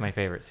 I'd say it's my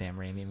favorite Sam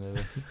Raimi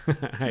movie. Is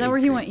that where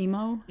he went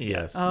emo?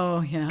 Yes. Oh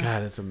yeah.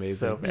 God, it's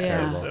amazing. So bad. Yeah.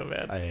 Terrible. So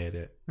bad. I hate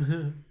it.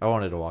 I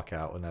wanted to walk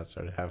out when that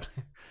started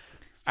happening.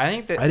 I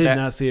think that I did that-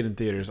 not see it in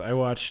theaters. I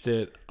watched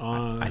it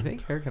on. I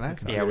think Eric and I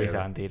saw Yeah, it we together.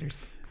 saw it in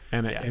theaters.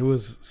 and yeah. it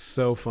was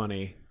so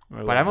funny.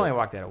 I But I've loved only it.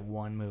 walked out of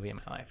one movie in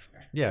my life.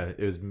 Yeah, it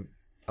was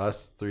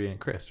us three and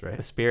Chris, right?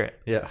 The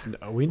Spirit. Yeah.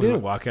 No, we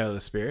didn't walk out of the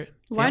spirit.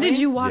 Why Didn't did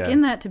we? you walk Yeah.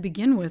 in that to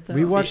begin with? Though?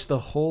 We watched the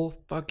whole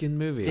fucking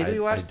movie. Did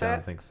we watch I that?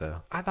 don't think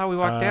so. I thought we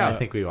walked Uh, I out.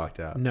 think we walked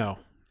out. No,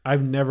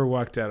 I've never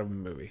walked out of a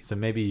movie. So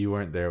maybe you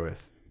weren't there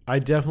with. I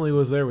definitely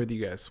was there with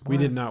you guys. We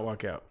What? did not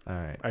walk out. All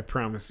right. I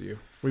promise you.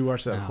 We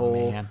watched that Oh,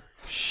 whole man.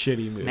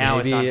 shitty movie. Now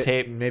it's on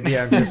tape. Maybe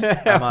I'm on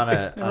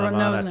a Everyone I'm on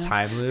knows a now.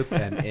 time loop,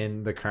 and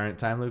in the current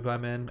time loop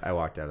I'm in, I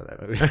walked out of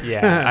that movie.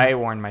 Yeah, I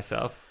warned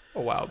myself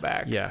a while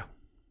back. yeah.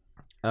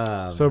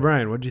 Um, So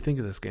Brian, what did you think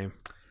of this game?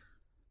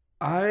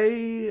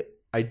 I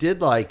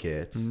did like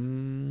it.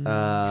 Mm,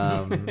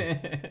 Um,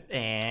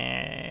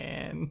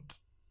 and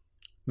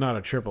not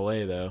a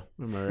AAA though.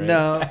 Am I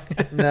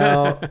right?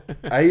 no,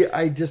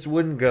 I just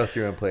wouldn't go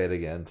through and play it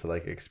again to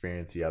like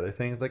experience the other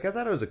things. Like I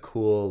thought it was a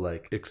cool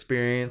like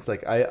experience.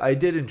 Like I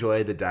did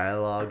enjoy the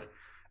dialogue.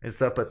 and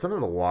stuff, but some of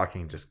the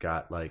walking just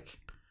got like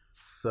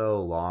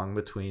so long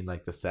between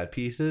like the set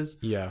pieces.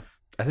 Yeah,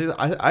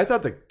 I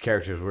thought the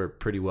characters were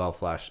pretty well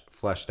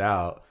fleshed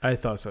out. I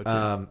thought so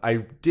too. I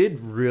did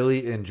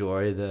really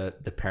enjoy the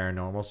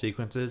paranormal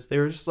sequences. They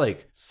were just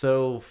like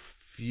so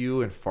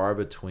few and far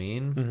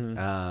between.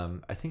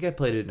 Mhm. I think I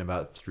played it in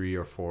about 3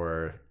 or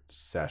 4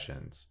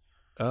 sessions.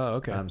 Oh,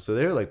 okay. So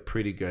they were like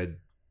pretty good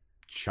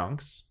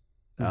chunks.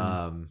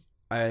 Mhm.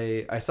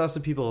 I saw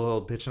some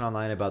people bitching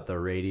online about the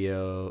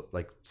radio,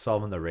 like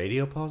solving the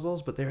radio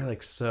puzzles, but they were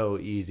like so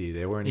easy.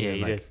 They weren't Yeah, even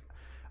you like. just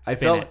I spin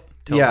felt it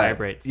till yeah, it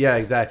vibrates. yeah,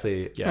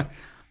 exactly. Yeah.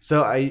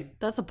 So I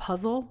That's a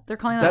puzzle. They're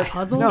calling that a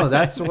puzzle. no,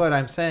 that's what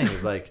I'm saying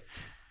is like It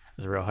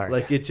was real hard.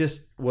 like it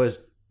just was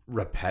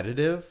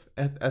repetitive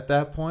at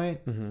that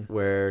point Mhm.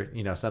 where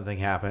something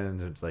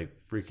happens, it's like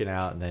freaking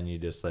out, and then you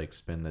just like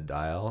spin the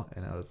dial,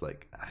 and I was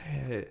like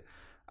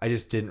I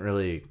just didn't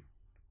really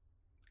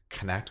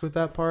connect with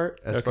that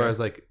part as far Okay. as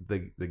like the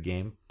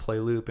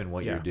gameplay loop and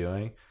what Yeah. you're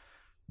doing.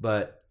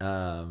 But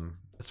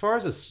as far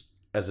as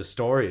a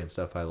story and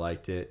stuff, I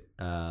liked it.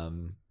 A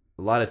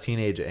lot of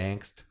teenage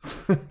angst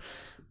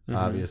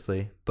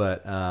obviously, but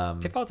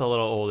it felt a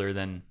little older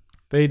than.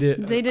 They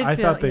did. They did I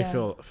feel- thought they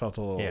yeah. felt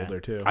a little Yeah. older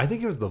too. I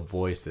think it was the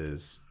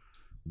voices,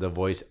 the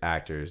voice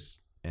actors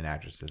and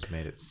actresses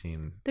made it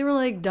seem They were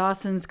like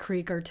Dawson's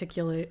Creek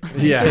articulate. Like,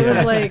 Yeah. it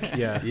was like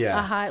yeah. yeah.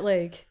 a high,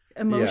 like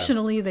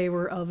emotionally they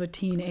were of a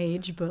teen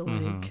age, but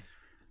like Mhm.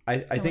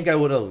 I think I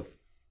would have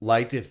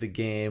liked if the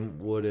game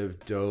would have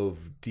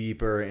dove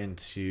deeper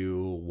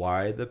into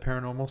why the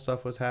paranormal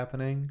stuff was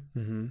happening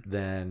hmm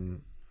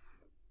than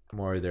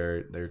more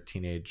their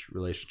teenage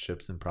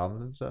relationships and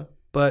problems and stuff.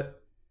 But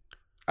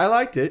I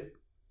liked it.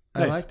 I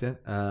Nice. liked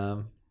it.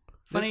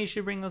 Funny you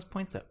should bring those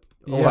points up.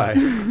 Why?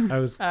 I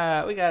was.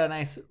 We got a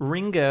nice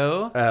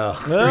Ringo Oh,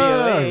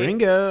 308.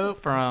 Ringo.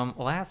 from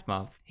last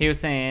month. He was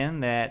saying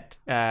that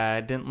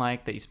didn't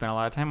like that you spent a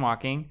lot of time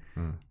walking.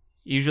 Hmm.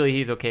 Usually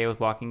he's okay with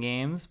walking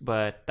games,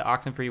 but the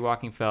Oxenfree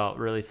walking felt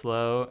really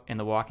slow, and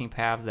the walking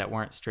paths that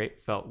weren't straight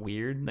felt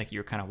weird, like you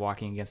were kind of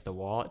walking against a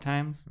wall at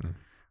times,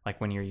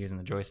 like when you were using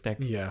the joystick.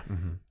 Yeah.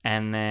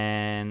 And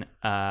then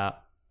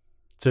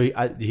so he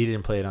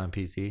didn't play it on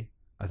PC.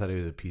 I thought he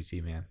was a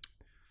PC man.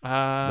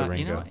 you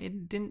Ringo. know, he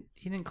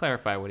didn't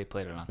clarify what he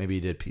played it on. Maybe he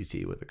did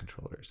PC with a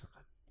controller or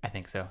something. I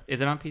think so. Is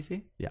it on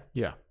PC? Yeah.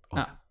 Oh,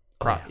 yeah,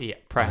 probably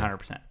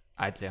 100%.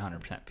 I'd say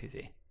 100%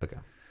 PC. Okay.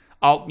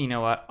 You know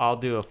what? I'll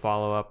do a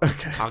follow up.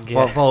 Okay. I'll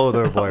get Follow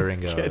their boy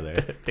Ringo over get there.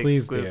 the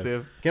Please do.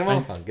 exclusive. Get him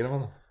on the phone. Get him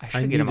on the I I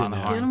should get him need on to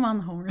the know. get horn. him on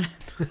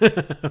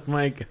the horn.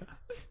 My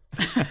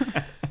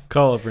God.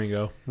 Call up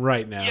Ringo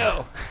right now.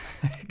 Yo,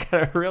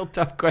 got a real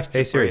tough question.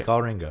 Hey for Siri, you.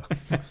 call Ringo.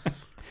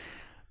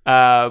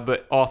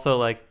 But also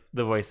like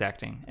the voice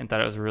acting, and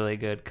thought it was a really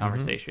good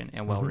conversation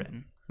and well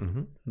written.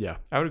 Mm-hmm. Yeah.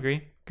 I would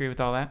agree with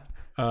all that.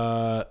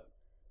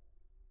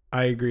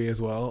 I agree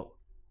as well.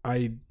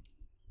 I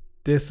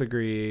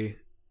disagree.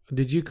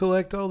 Did you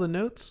collect all the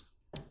notes?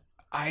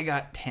 I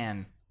got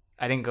 10.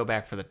 I didn't go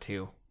back for the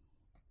 2.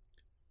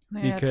 They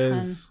had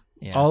Because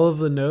Yeah. all of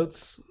the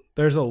notes,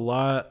 there's a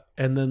lot,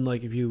 and then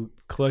like if you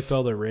collect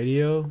all the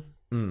radios,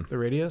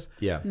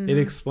 Yeah. 10. it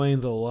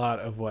explains a lot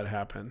of what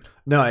happened.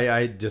 No,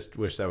 I just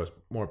wish that was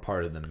more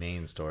part of the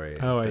main story.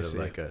 Oh, I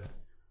instead see. of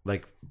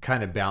like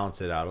kind of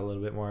balance it out a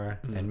little bit more,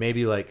 and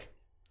maybe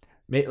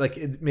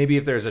maybe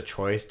if there's a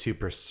choice to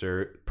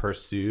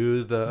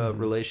pursue the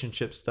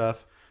relationship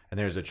stuff, and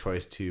there's a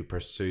choice to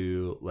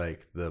pursue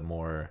like the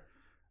more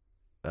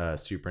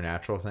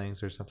supernatural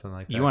things or something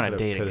like that. You wanna Could've-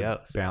 date a could've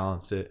ghost.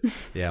 Balance it.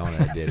 Yeah, I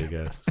wanted to date a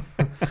ghost.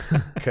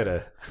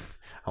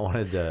 I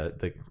wanted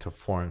to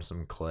form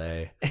some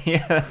clay.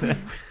 Yeah.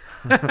 That's,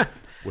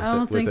 With I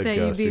don't with think that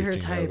you'd ghost be her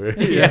reaching type. over.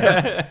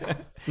 yeah.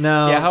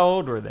 No. Yeah. How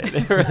old were they?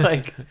 They were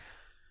like.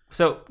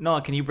 So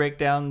Noah, can you break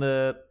down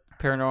the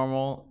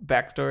paranormal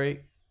backstory?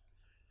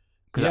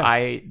 Because Yeah.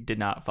 I did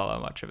not follow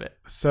much of it.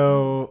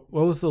 So,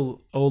 what was the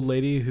old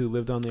lady who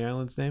lived on the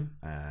island's name?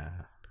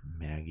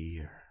 Maggie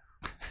or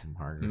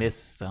Margaret. Miss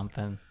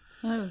something.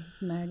 That was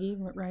Maggie,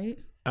 right?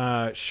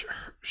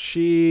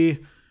 She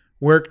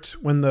worked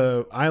when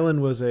the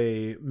island was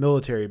a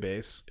military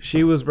base.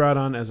 She was brought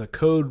on as a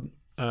code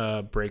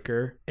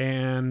breaker,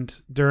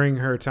 and during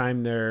her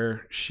time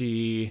there,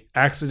 she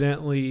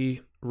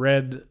accidentally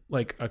read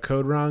like a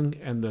code wrong,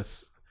 and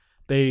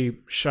they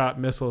shot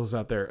missiles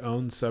at their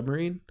own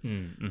submarine.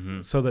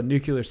 Mm-hmm. So the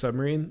nuclear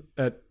submarine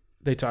that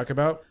they talk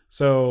about.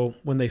 So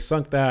when they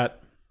sunk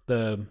that,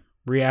 the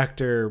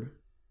reactor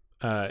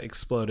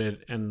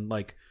exploded and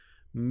like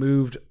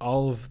moved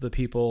all of the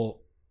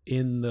people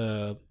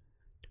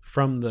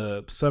from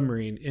the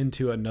submarine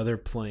into another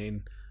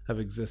plane of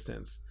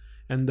existence,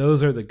 and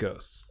those are the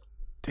ghosts.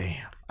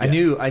 Damn. I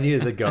knew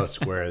the ghosts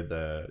were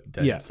the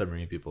dead Yeah.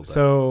 submarine people. But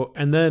So,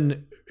 and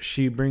then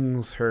she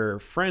brings her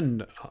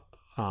friend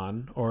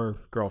on,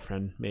 or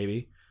girlfriend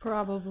maybe.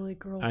 Probably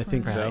girlfriend. I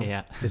think so. Right,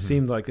 yeah. It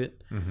seemed like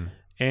it. Mhm.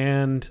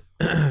 And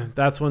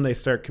that's when they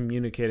start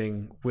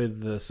communicating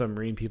with the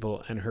submarine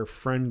people, and her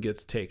friend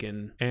gets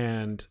taken.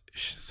 And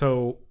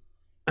so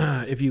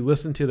if you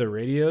listen to the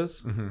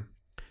radios, Mm-hmm.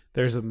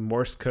 there's a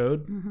Morse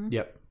code,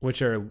 Yep.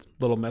 which are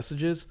little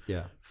messages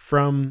Yeah.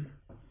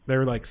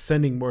 they're like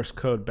sending Morse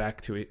code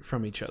back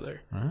from each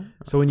other. Huh?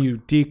 So when you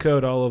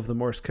decode all of the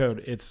Morse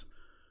code, it's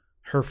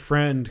her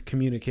friend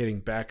communicating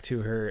back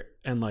to her,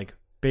 and like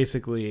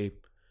basically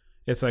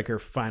it's like her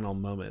final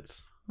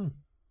moments.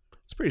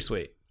 It's pretty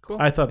sweet. Cool.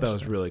 I thought that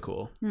was really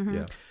cool. Mhm.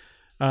 Yeah.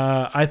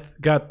 I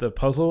got the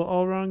puzzle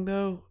all wrong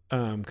though,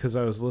 because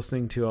I was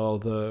listening to all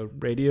the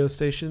radio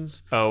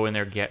stations. Oh, when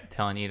they're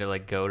telling you to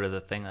like go to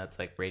the thing that's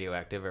like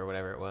radioactive or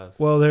whatever it was.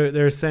 Well,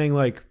 they're saying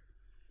like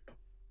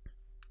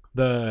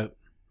the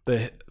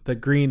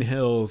Green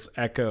Hills,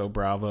 Echo,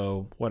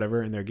 Bravo,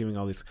 whatever, and they're giving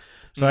all these.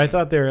 So I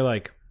thought they were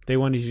like they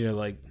wanted you to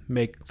like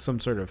make some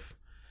sort of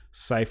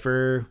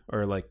cipher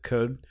or like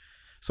code.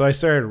 So I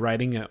started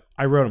writing it.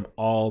 I wrote them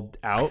all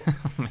out,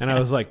 and I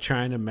was like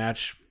trying to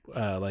match,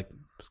 like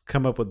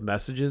come up with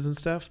messages and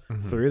stuff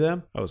through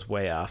them. I was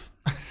way off,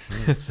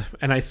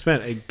 and I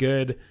spent a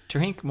good.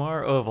 Drink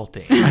more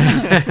Ovaltine.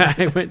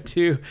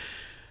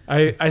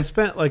 I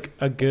spent like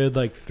a good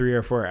like 3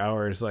 or 4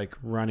 hours like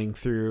running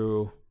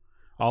through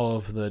all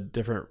of the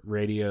different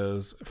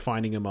radios,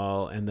 finding them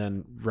all, and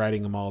then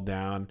writing them all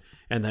down,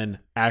 and then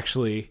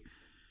actually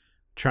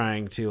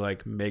trying to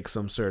like make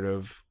some sort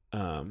of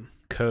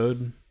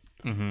code,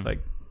 like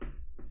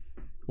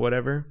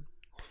whatever.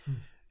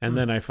 And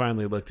then I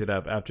finally looked it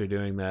up after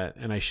doing that,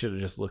 and I should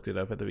have just looked it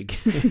up at the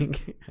beginning.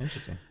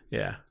 Interesting.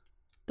 Yeah.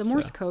 The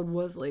Morse code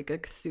was like a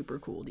super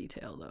cool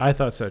detail, though. I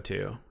thought so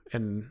too.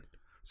 And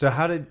So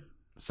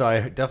I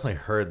definitely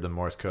heard the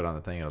Morse code on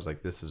the thing. I was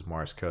like, this is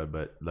Morse code,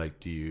 but like,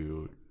 do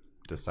you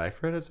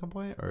decipher it at some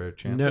point or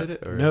translate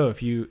it? Or? No,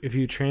 if you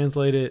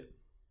translate it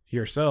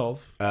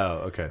yourself,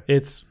 Oh, okay.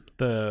 it's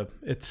her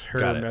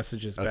Got it.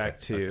 messages Okay,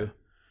 back to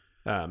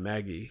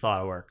Maggie. It's a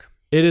lot of work.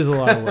 It is a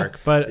lot of work,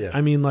 but Yeah.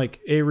 I mean,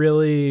 like I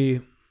really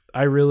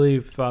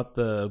thought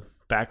the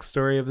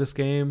backstory of this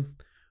game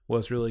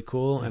was really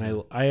cool,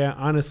 and I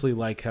honestly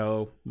like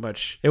how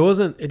much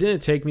it didn't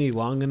take me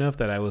long enough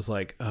that I was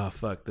like, oh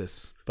fuck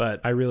this,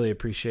 but I really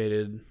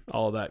appreciated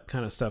all that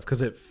kind of stuff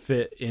because it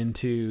fit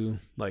into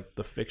like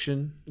the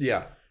fiction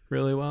Yeah.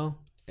 really well,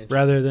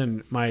 rather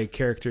than my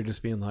character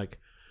just being like,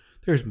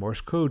 there's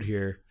Morse code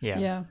here,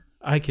 Yeah.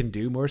 I can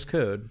do Morse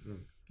code,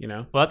 you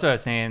know. Well, that's what I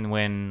was saying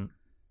when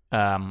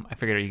I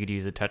figured out you could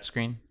use a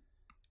touchscreen.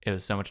 It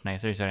was so much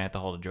nicer, so I didn't have to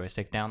hold a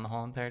joystick down the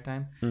whole entire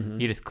time.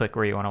 You just click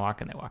where you want to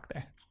walk, and they walk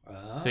there.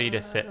 So you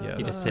just sit.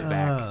 You just sit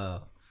back.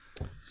 Oh.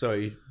 So are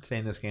you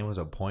saying this game was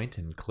a point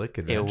and click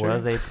adventure? It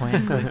was a point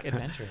and click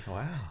adventure.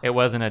 Wow. It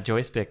wasn't a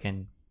joystick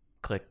and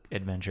click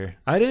adventure.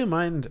 I didn't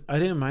mind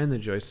the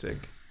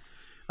joystick.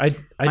 I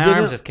My didn't.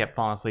 arms just kept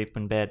falling asleep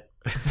in bed.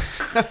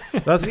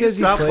 That's because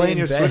you Stop play playing in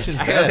your bed. Switch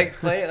in I bed. like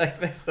play it like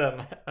this.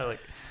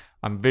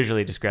 I'm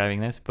visually describing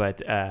this,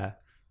 but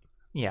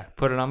yeah,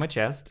 put it on my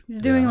chest. He's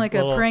doing like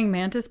Little- a praying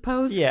mantis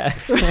pose. Yeah.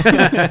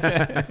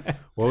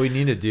 What we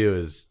need to do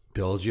is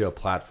build you a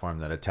platform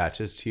that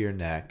attaches to your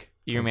neck.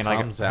 You and mean like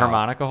comes a out.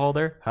 harmonica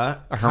holder? Huh?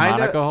 A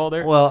harmonica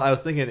holder? Well, I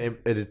was thinking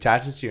it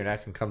attaches to your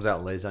neck and comes out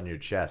and lays on your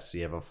chest, so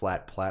you have a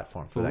flat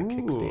platform for that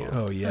kickstand.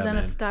 Oh yeah, And then man.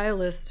 a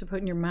stylus to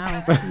put in your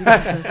mouth so you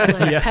can just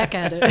like peck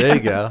at it. There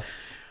you go.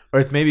 Or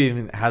it's maybe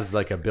even has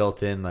like a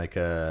built-in like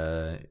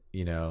a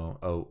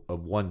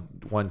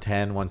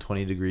 110,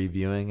 120 degree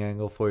viewing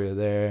angle for you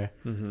there.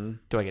 Mm-hmm.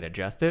 Do I get to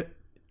adjust it?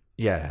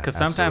 Yeah, Because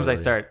sometimes I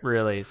absolutely. start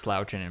really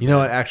slouching. You know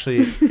what?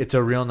 Actually, it's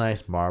a real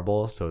nice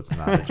marble, so it's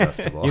not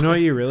adjustable. You know what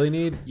you really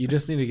need? You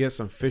just need to get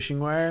some fishing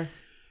wire,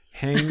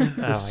 hang the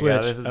God,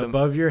 switch this is the-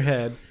 above your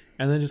head,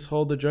 and then just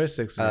hold the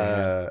joysticks in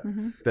your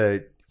hand.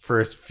 The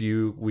first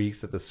few weeks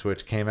that the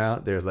Switch came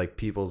out, there's like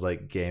people's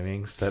like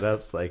gaming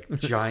setups, like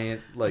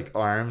giant like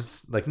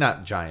arms, like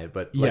not giant,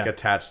 but like Yeah.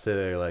 attached to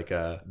their like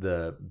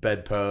the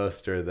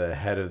bedpost or the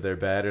head of their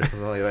bed or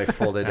something like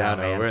folded down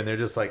man. over, and they're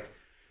just like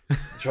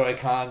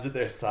Joy-Cons at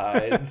their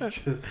sides,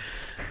 just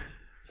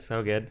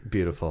So good.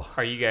 beautiful.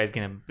 Are you guys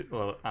gonna?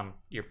 Well,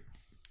 you're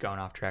going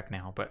off track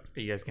now, but are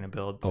you guys gonna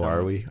build? Oh, some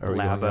are we? Are we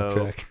going off Labo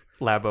track?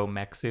 Labo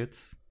mech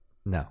suits?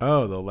 No,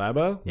 Oh, the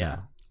Labo? Yeah.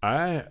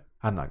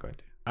 I'm not going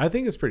to. I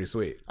think it's pretty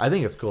sweet. I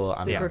think it's cool.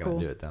 I'm Super not going cool.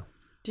 to do it though.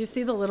 Do you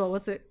see the little,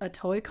 what's it, a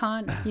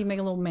Toy-Con? You make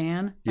a little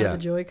man out Yeah. of the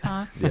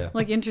Joy-Con. Yeah.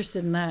 Like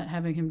interested in that,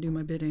 having him do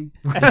my bidding.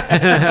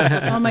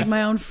 I'll make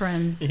my own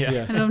friends.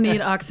 Yeah. I don't need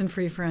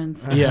oxen-free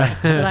friends Yeah.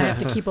 that I have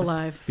to keep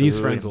alive. These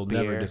Food friends and will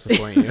never beer.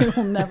 disappoint They you.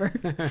 will never,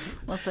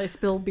 unless I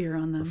spill beer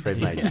on them. I'm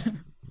afraid my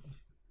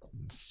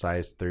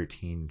size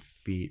 13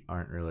 feet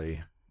aren't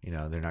really,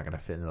 they're not going to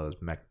fit into those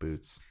mech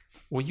boots.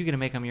 Well, you gonna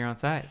make them your own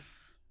size.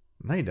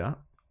 No, you don't.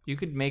 You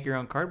could make your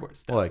own cardboard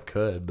stuff. Well, I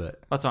could,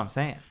 but That's what I'm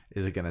saying.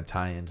 is it going to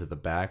tie into the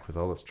back with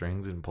all the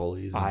strings and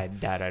pulleys? And I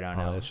don't all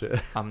know. that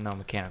shit? I'm no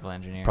mechanical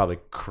engineer. Probably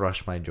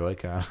crush my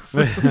Joy-Con.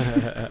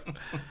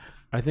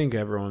 I think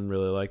everyone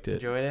really liked it.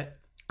 Enjoyed it.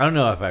 I don't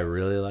know if I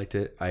really liked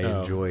it. I Oh,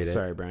 enjoyed it.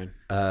 Sorry, Brian.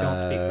 Don't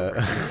speak for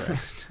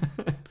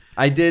Brian.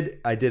 I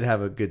did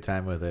have a good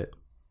time with it.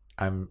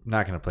 I'm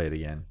not going to play it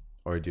again.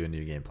 or do a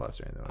new game plus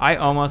or anything. Like I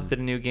that. almost did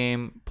a new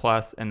game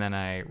plus, and then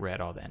I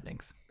read all the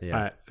endings.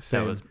 Yeah.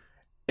 Same. That was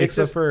It's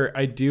Except just- for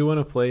I do want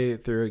to play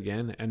it through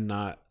again and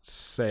not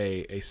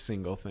say a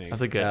single thing.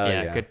 that's a good. Oh,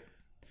 yeah, yeah. good.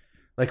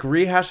 Like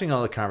rehashing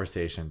all the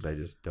conversations, I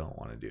just don't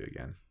want to do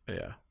again.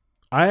 Yeah.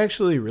 I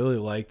actually really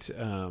liked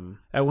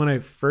when I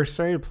first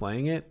started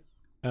playing it,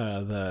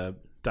 the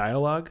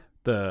dialogue,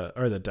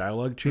 the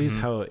dialogue trees,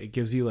 how it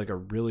gives you like a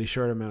really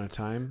short amount of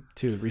time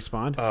to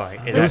respond. Oh,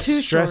 it was too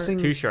short. stressing.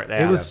 Too short.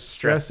 It was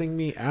stressing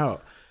me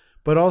out.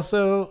 But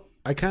also,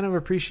 I kind of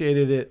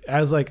appreciated it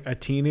as like a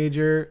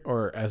teenager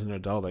or as an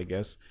adult, I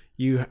guess.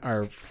 You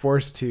are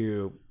forced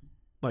to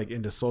like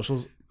into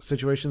social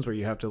situations where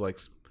you have to like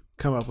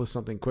come up with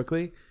something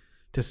quickly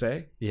to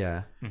say.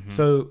 Yeah.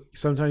 So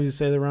sometimes you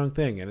say the wrong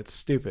thing and it's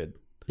stupid.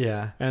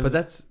 Yeah. And but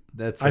that's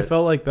I it.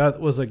 felt like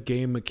that was a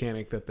game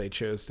mechanic that they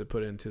chose to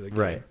put into the game.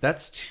 Right.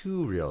 That's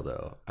too real,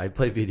 though. I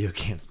play video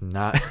games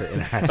not to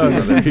interact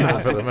with other people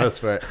for the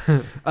most part.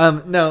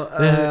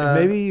 No.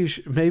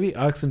 Maybe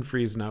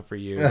Oxenfree's not for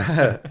you. You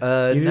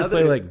You need to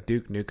play like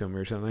Duke Nukem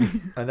or something.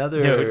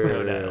 another.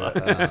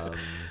 No.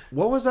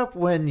 What was up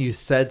when you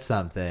said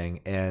something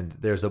and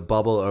there's a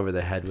bubble over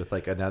the head with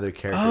like another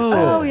character? Oh.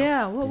 saying Oh it?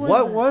 yeah, what was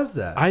What that? was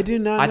that? I do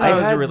not I know. thought it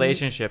was had- a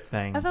relationship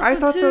thing. I thought, I so,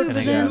 thought too, so but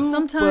too, then but-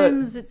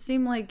 sometimes it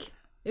seemed like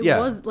it Yeah.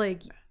 was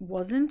like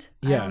wasn't.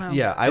 I Yeah. don't know.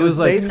 Yeah, I It would was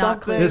say like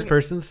not clear. something, this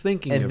person's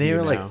thinking and of they you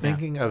were like now.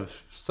 thinking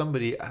of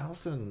somebody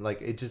else, and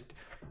like it just.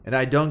 And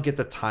I don't get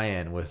the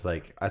tie-in with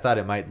like I thought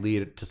it might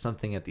lead to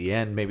something at the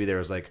end. Maybe there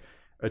was like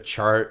a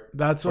chart.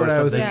 That's or what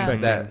I was something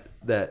expecting.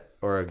 that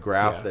or a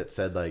graph Yeah. that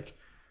said like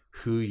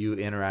who you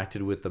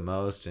interacted with the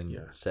most and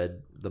Yeah.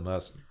 said the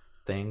most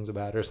things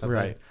about or something.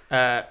 Right.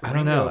 I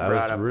don't know. I was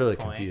brought up a really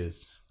point.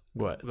 confused.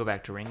 What? We'll go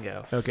back to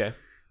Ringo. Okay.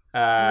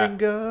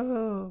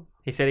 Ringo.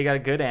 He said he got a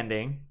good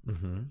ending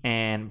Mm-hmm.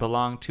 and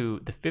belonged to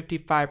the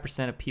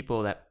 55% of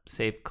people that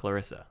saved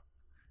Clarissa.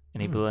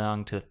 And he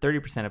belonged to the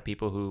 30% of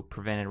people who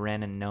prevented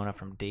Ren and Nona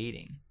from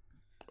dating.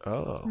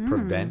 Oh.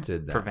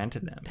 Prevented them.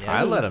 Prevented them.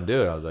 I yes. let him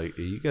do it. I was like,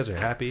 "You guys are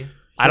happy."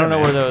 I don't know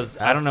Yeah, where man. those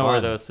I Have don't know where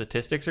fun. those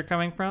statistics are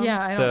coming from.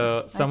 Yeah, I so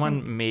don't- I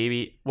someone think-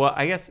 maybe well,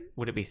 I guess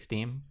would it be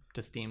Steam?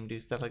 Does Steam do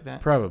stuff like that?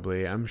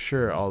 Probably. I'm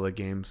sure all the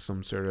games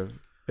some sort of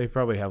they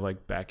probably have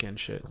like back end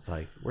shit. It's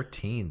like we're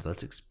teens.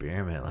 Let's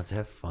experiment. Let's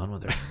have fun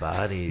with our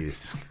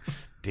bodies.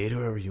 Date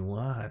whoever you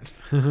want.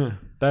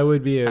 That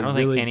would be a I don't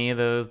really think any of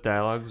those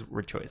dialogues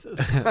were choices.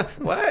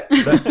 What? What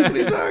are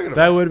you talking about?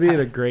 that would be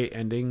a great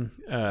ending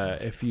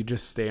if you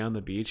just stay on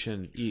the beach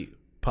and eat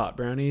pot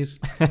brownies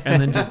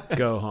and then just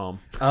go home.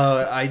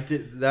 Oh, I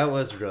did. That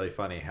was really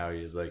funny. How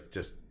he was like,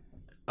 just,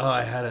 oh,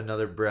 I had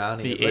another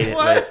brownie. He It's ate like, it,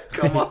 what? like-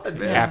 Come on,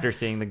 man. After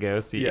seeing the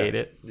ghost, he Yeah. ate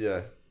it.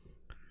 Yeah.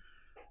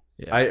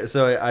 Yeah.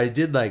 I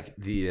did like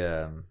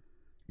the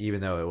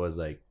even though it was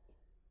like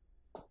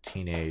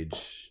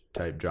teenage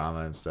type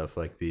drama and stuff,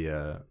 like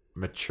the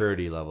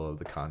maturity level of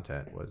the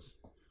content was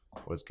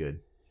good.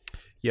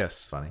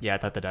 Yes. Funny. Yeah, I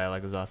thought the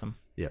dialogue was awesome.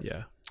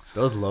 Yeah.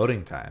 Those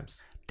loading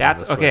times. on That's-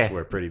 the Switch okay.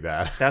 Were pretty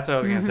bad. That's what I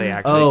was gonna say.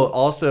 Actually, Oh,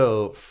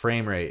 also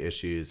frame rate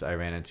issues I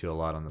ran into a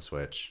lot on the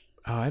Switch.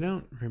 Oh, I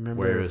don't remember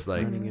Where it was,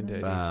 like, running into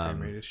any frame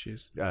rate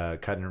issues.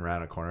 Cutting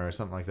around a corner or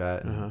something like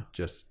that, and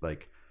just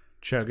like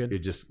Chugging. it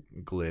just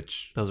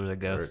glitch. those were the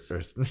ghosts.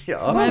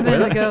 Yeah, It might have been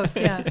really? the ghost.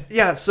 Yeah.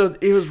 Yeah, so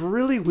it was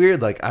really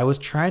weird. Like I was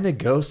trying to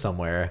go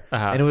somewhere,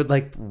 Uh-huh. and it would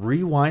like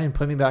rewind and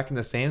put me back in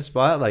the same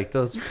spot, like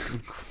those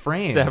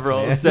frames.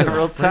 Several man.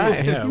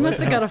 times. Yeah, You must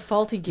have got a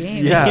faulty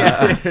game.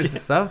 Yeah,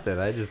 just something.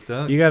 I just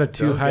don't. You got a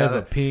too don't high of get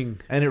a it. ping.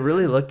 And it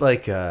really looked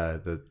like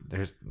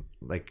there's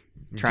like.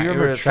 Do you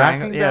remember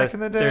triangle- tracking yeah, back in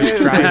the day? there's It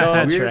was, like, triangle. all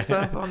That's weird right.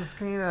 stuff on the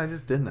screen. I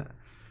just didn't.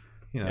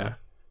 You know.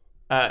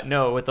 Yeah.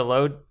 No, with the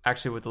load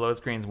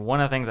screens,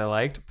 one of the things I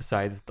liked,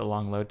 besides the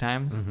long load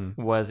times,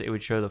 was it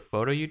would show the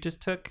photo you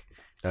just took,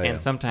 Oh, and yeah.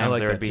 sometimes I like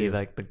there would that be too.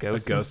 like the A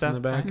ghosts, ghost in the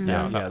back.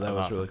 Yeah, Yeah, that was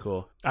awesome. really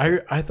cool.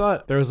 I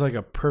thought there was like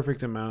a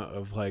perfect amount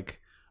of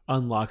like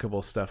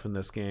unlockable stuff in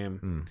this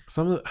game.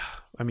 Some of the,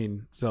 I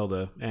mean,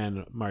 Zelda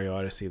and Mario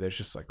Odyssey, there's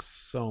just like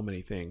so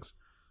many things.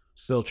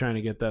 Still trying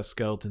to get that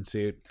skeleton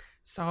suit.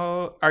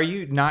 So, are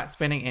you not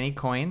spending any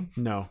coin?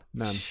 No,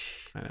 none.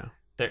 I know.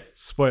 There,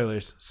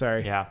 Spoilers.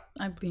 Sorry. yeah.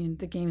 I mean,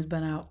 the game's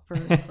been out for.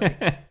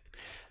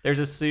 There's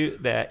a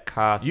suit that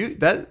costs.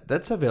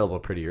 That's available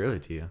pretty early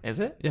to you. Is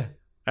it? Yeah.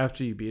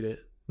 After you beat it.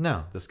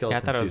 No, the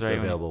skeleton thought it was suits right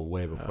are when- available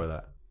way before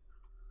that.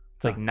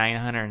 It's like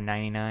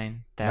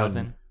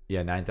 999,000.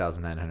 Yeah,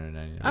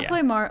 9,999. I Yeah.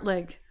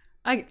 play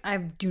I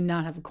do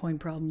not have a coin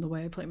problem the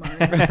way I play Mario.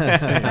 I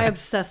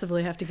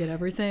obsessively have to get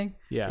everything.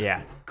 Yeah.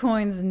 Yeah.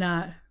 Coins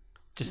not.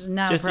 Just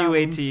Not a you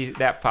wait problem. till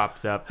that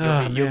pops up.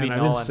 Oh, You'll man, be I've been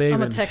Nolan. I'm saving.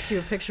 gonna text you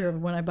a picture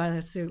of when I buy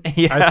that suit.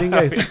 Yeah. I think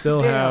I still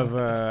Damn. have.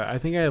 I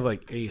think I have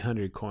like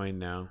 800 coin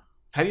now.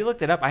 Have you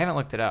looked it up? I haven't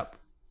looked it up.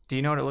 Do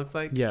you know what it looks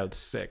like? Yeah, it's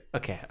sick.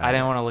 Okay, I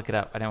didn't want to look it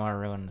up. I didn't want to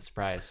ruin the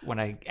surprise when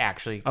I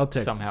actually I'll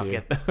text it somehow to you.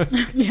 get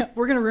those. Yeah,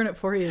 we're gonna ruin it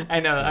for you. I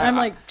know. I'm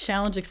like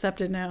challenge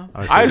accepted now.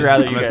 I'd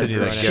rather I'm you gonna guys send you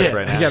ruin that it. gift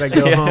right now. I gotta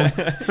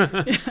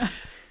go home.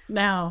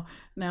 Now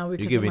now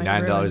because You give me of my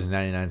ruin.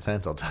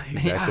 $9.99, I'll tell you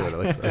exactly what it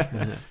looks like.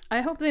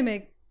 I hope they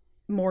make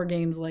more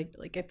games like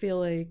I feel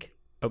like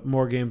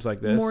More games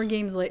like this. more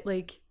games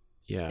like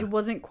Yeah. it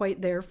wasn't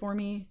quite there for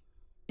me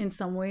in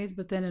some ways,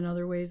 but then in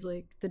other ways,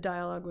 like the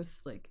dialogue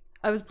was like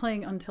I was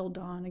playing Until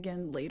Dawn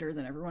again later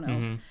than everyone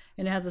else,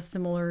 and it has a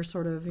similar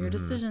sort of your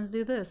decisions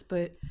do this,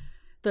 but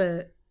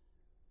the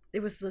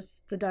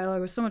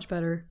dialogue was so much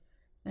better,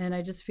 and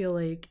I just feel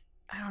like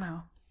I don't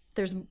know.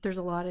 There's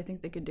a lot I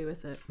think they could do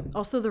with it.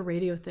 Also, the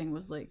radio thing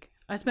was like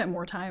I spent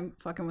more time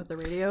fucking with the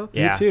radio.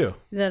 Yeah. Me too.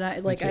 That I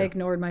too.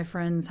 ignored my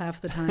friends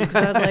half the time because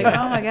I was like,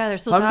 oh my god, they're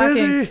still I'm talking.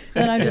 busy.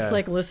 Then I just Yeah.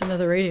 like listen to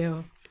the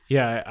radio.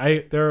 Yeah,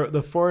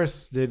 the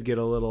forest did get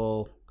a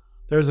little.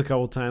 There was a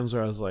couple times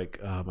where I was like,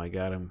 "Oh my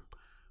god, I'm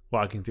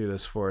walking through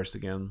this forest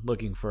again,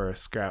 looking for a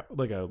scrap,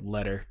 like a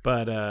letter."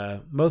 But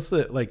most of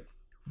it, like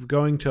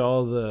going to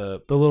all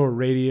the little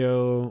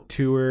radio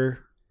tour,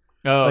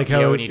 Oh, like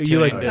yeah, how when you tune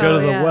like into- go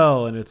to the yeah.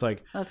 well, and it's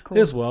like That's cool.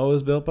 this well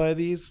was built by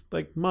these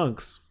like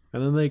monks,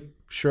 and then they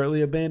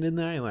shortly abandoned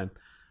the island.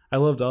 I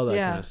loved all that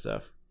Yeah. kind of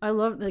stuff. I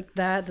love like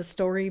that. The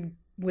story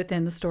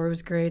within the story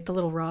was great. The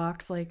little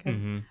rocks, like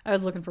I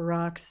was looking for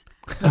rocks,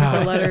 looking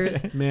for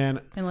letters, Man,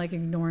 and like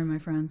ignoring my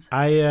friends.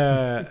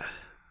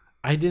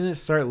 I didn't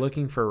start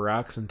looking for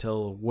rocks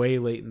until way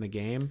late in the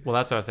game. Well,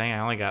 that's what I was saying. I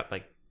only got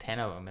like 10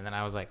 of them, and then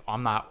I was like,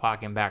 I'm not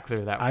walking back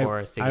through that I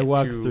forest to get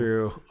walked to...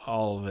 through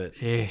all of it,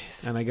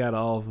 Jeez. and I got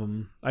all of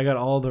them. I got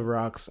all the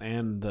rocks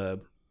and the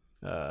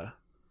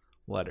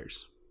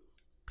letters.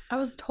 I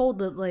was told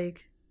that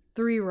like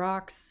 3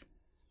 rocks,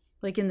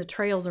 like in the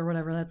trails or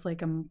whatever, that's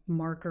like a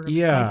marker of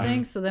Yeah.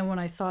 something. So then when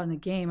I saw it in the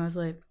game, I was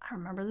like, I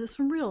remember this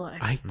from real life.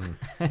 I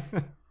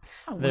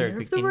They're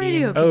wonder if the Indian.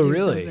 radio could Oh, do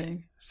really?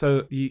 something.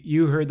 So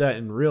you heard that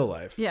in real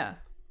life? Yeah.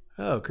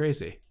 Oh,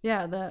 crazy.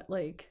 Yeah, that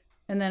like,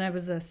 and then it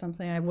was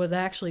something I was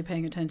actually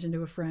paying attention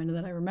to a friend, and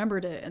then I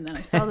remembered it, and then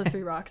I saw the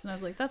 3 rocks, and I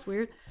was like, "That's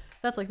weird.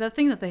 That's like that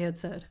thing that they had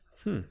said."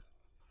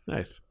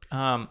 Nice.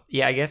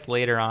 Yeah, I guess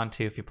later on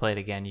too, if you play it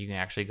again, you can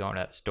actually go into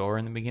that store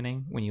in the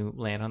beginning when you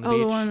land on the Oh,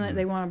 beach. the one that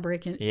they want to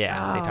break in.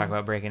 Yeah, they Oh, talk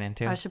about breaking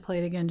into. I should play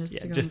it again just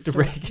Yeah, to go just in the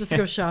to store. break just in.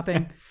 go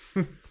shopping,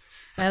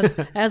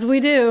 as we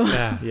do.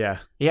 Yeah. Yeah.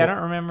 Yeah, I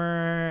don't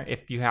remember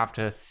if you have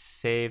to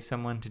save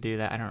someone to do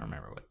that. I don't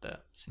remember what the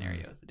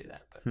scenario is to do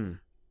that. But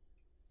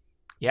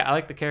yeah, I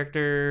like the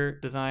character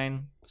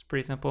design. It's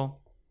pretty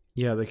simple.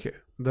 Yeah,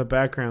 the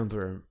backgrounds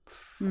were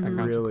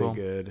Backgrounds were really cool.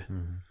 good.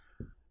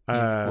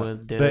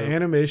 Was The dope.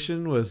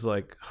 animation was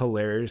like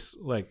hilarious,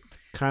 like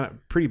kind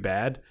of pretty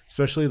bad,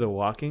 especially the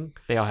walking.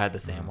 They all had the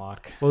same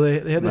walk. Well, they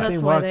had the That's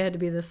same why walk. they had to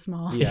be this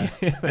small. Yeah.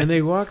 And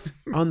they walked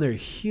on their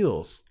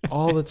heels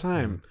all the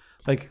time.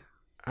 Like,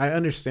 I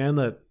understand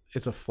that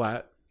it's a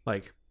flat,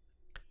 like,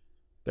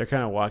 they're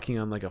kind of walking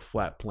on like a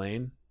flat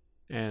plane,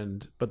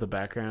 but the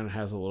background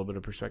has a little bit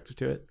of perspective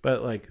to it.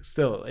 But like,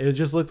 still, it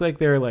just looked like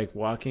they were like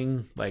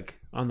walking like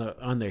on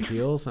their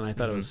heels, and I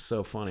thought it was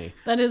so funny.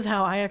 That is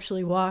how I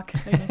actually walk.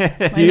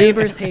 My Do you?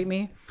 neighbors hate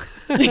me.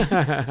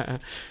 Oh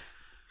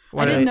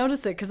What I are didn't they-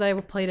 notice it because I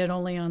played it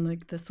only on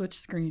the Switch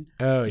screen.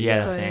 Oh Yeah,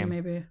 yeah, So I same.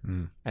 maybe,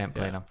 I didn't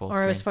play it on full or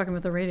screen. I was fucking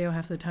with the radio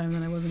half the time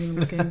and I wasn't even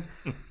looking.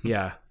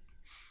 yeah.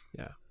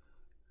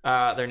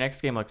 Their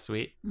next game looks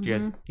sweet. Do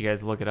you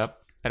guys look it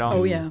up at all?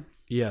 Oh yeah,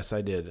 Yes,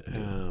 I did.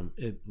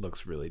 It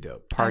looks really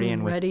dope. Partying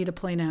I'm with ready to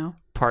play now.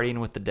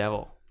 the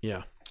devil.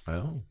 Yeah.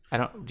 Oh. I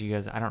don't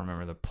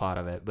remember the plot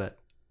of it, but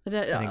think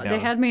that They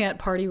was- had me at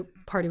party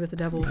with the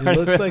devil. It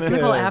looks like They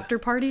call it a, after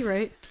party,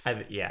 right?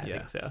 I Yeah.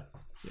 think so.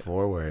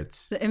 4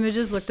 words. The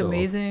images looked So-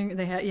 amazing.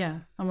 They had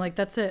I'm like,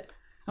 that's it.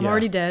 I'm Yeah.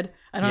 already dead.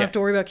 I don't Yeah. have to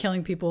worry about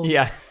killing people.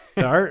 Yeah.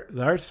 the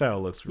art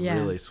style looks Yeah.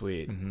 really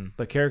sweet. Mm-hmm.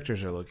 The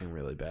characters are looking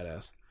really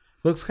badass.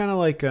 Looks kind of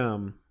like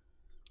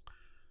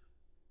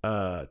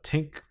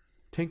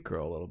Tank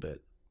Girl a little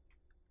bit.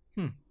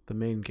 The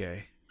main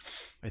guy,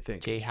 I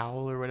think. Jay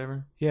Howell or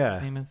whatever Yeah,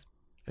 his name is.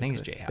 I think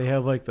it's Jay They Howell.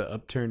 have like the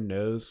upturned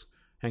nose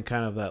and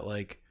kind of that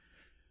like.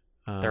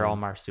 They're all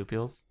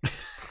marsupials.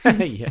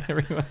 yeah.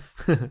 Everyone's.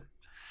 It's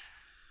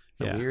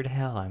Yeah. a weird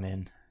hell I'm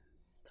in.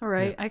 It's all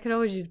right. I could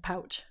always use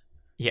pouch.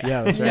 Yeah.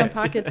 Yeah, that's You right.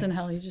 got pockets in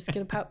hell. You just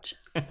get a pouch.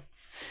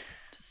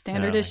 Just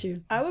standard No.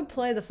 issue. I would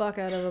play the fuck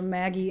out of a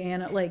Maggie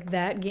Anna like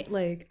that game.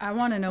 Like I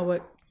want to know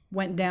what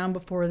went down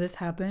before this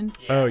happened,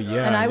 Oh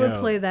yeah. and I would know.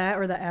 play that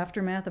or the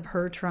aftermath of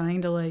her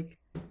trying to like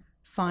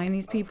find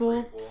these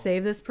people,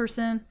 save this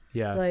person.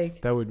 Yeah,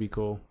 like- that would be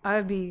cool. I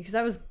would be because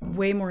I was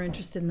way more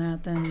interested in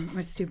that than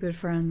my stupid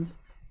friends.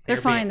 They're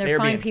They're fine. being- They're they're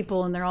fine being-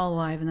 people, and they're all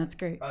alive, and that's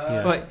great.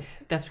 Yeah. But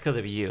that's because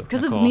of you.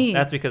 Because of Nicole. me.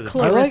 That's because of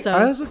Clarissa.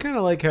 I also kind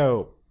of like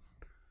how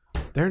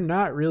they're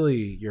not really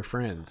your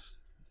friends,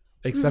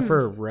 except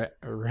for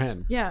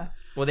Ren. Yeah.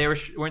 Well, they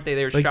weren't they?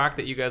 They were Like- shocked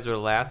that you guys were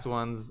the last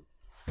ones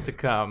to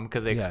come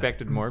because they Yeah.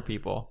 expected more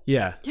people.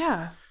 Yeah.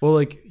 Yeah. Well,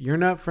 like you're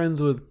not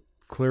friends with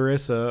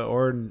Clarissa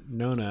or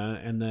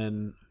Nona, and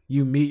then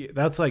you meet.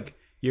 That's like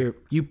you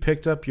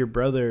picked up your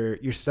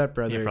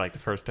stepbrother, Yeah, for like the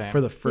first time. for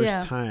the first Yeah.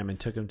 time and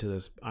took him to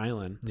this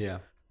island. Yeah.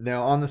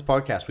 Now on this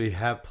podcast, we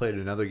have played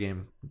another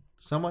game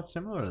somewhat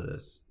similar to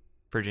this.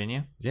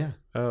 Virginia? Yeah.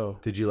 Oh.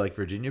 Did you like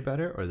Virginia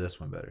better or this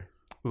one better?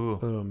 Ooh.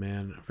 Oh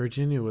man,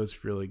 Virginia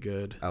was really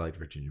good. I liked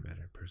Virginia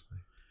better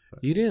personally.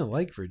 You didn't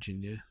like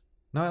Virginia.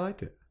 No, I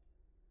liked it.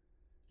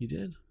 You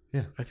did?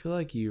 Yeah. I feel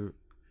like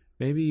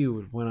maybe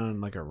you went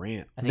on like a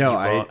rant. I think No,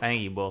 I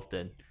think you both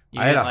did.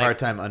 You I had a didn't like- hard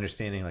time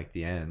understanding like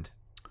the end.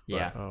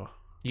 Yeah. Oh.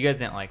 You guys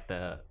didn't like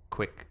the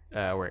quick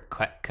where it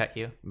cut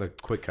you. The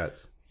quick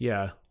cuts.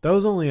 Yeah. That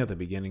was only at the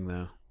beginning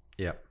though.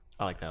 Yep.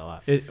 I like that a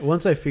lot.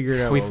 Once I figured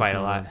out We what was fight a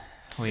going lot. on.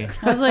 We I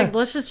was like,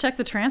 let's just check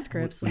the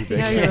transcripts. Let's see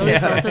how you Yeah. really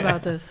felt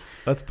about this.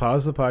 Let's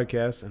pause the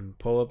podcast and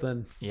pull up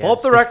then. yeah. Pull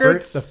up the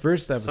records. The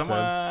first episode.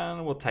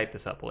 Someone will type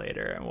this up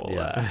later and we'll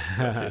Yeah.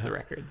 go through the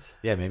records.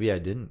 Yeah, maybe I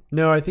didn't.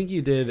 No, I think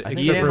you did. I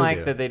think You didn't for-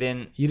 like that they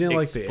didn't. You didn't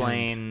like the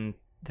explain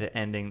the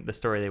ending, the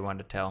story they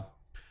wanted to tell.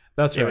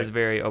 That's It right. was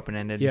very open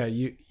ended. Yeah,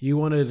 you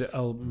wanted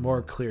a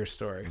more clear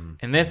story.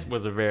 And this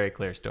was a very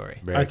clear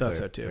story. Very I thought clear,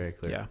 so too. Very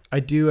clear. Yeah,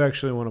 I do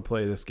actually want to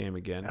play this game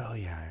again. Oh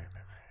yeah, I remember.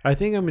 I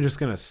think I'm just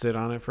gonna sit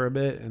on it for a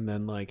bit, and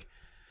then like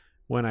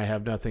when I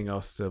have nothing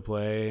else to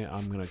play,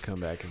 I'm gonna come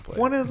back and play.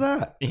 When is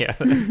that? Yeah.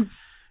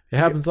 It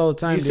happens all the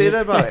time. You say dude.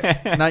 that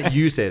about not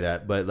you say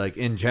that, but like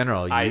in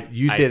general, you, I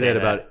you say, say that that.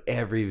 about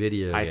every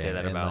video. I game, say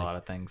that and, about like, a lot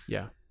of things.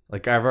 Yeah.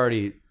 Like I've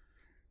already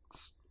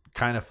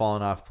kind of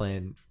fallen off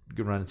playing,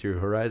 running through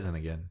Horizon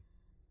again.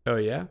 Oh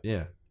yeah.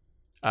 Yeah.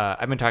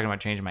 I've been talking about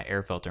changing my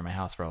air filter in my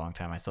house for a long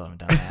time. I still haven't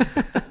done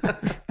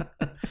that.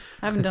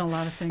 I haven't done a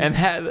lot of things. And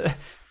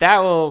that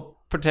will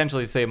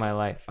potentially save my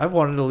life. I've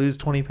wanted to lose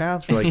 20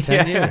 pounds for like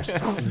 10 Yeah.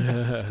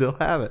 years. Still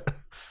have it.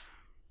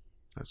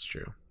 That's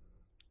true.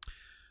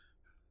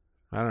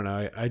 I don't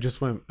know. I just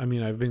went. I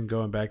mean, I've been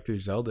going back through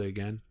Zelda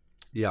again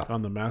Yeah.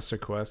 on the Master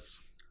Quests.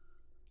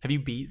 Have you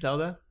beat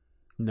Zelda?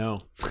 No,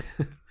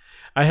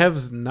 I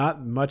have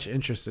not much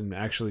interest in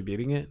actually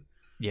beating it.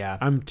 Yeah.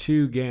 I'm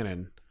too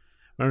Ganon.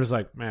 I'm just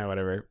like, man,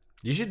 whatever.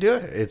 You should do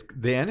it. It's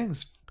the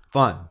ending's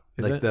fun.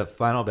 Is like it? the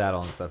final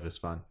battle and stuff is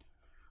fun.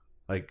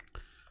 Like,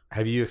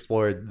 have you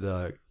explored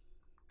the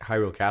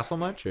Hyrule Castle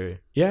much? Or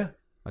Yeah,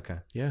 okay,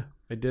 yeah,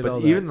 I did. but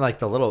all even that. like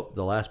the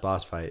last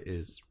boss fight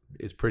is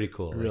pretty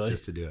cool. Like, Really?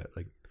 just to do it.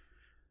 Like,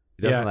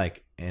 it doesn't Yeah.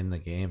 like end the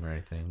game or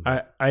anything.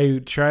 But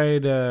I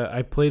tried.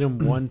 I played him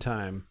one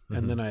time, Mhm.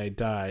 and then I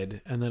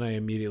died, and then I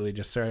immediately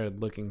just started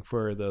looking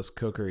for those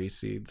Kokiri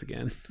seeds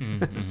again.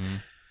 Mm-hmm.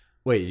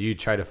 wait, you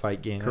tried to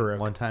fight Ganon Correct.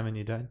 one time and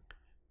you died?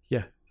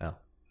 Yeah. Oh.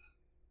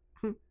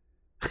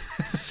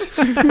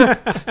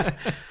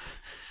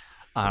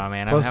 Oh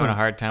man, I'm Plus, having a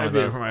hard I time with did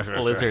it those for my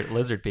first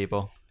lizard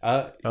people.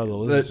 Oh, the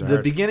lizards the are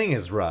hard. beginning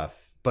is rough,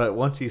 but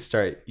once you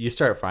start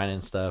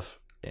finding stuff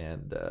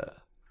and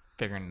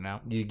Figuring it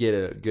out. you get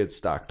a good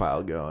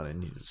stockpile going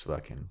and you just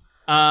fucking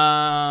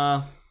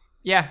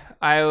Yeah,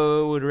 I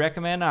would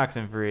recommend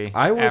Oxenfree.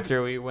 I would-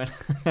 after we went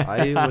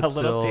I would a little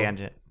still-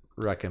 tangent.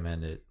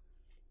 recommend it.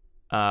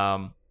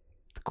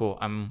 It's cool.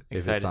 I'm If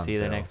it's excited to on see the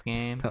sale. next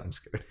game. No, I'm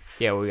just kidding.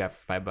 Yeah, what we got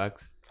for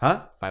 $5?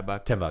 Huh?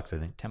 $5? $10, I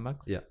think.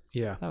 $10? Yeah.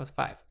 Yeah, That was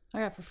 5. I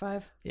got for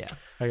 5. Yeah.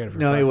 I got it for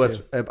No, 5 it was.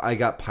 too. I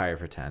got Pyre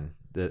for 10.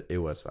 It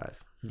was 5.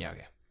 Yeah.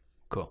 Okay.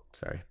 Cool.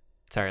 Sorry.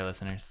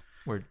 Listeners.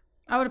 We're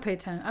I would have paid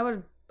 10.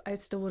 I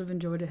still would have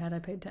enjoyed it had I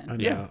paid 10. I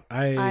know. Yeah.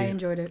 I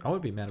enjoyed it. I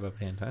would be mad about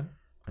paying 10.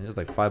 It was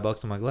like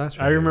 $5 on my glass.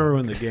 I remember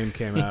when the game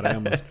came out. I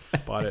almost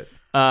bought it.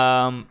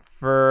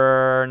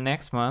 for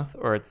next month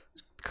or it's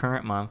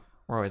current month.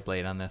 We're always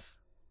late on this.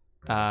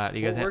 Do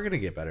you guys? we're gonna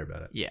get better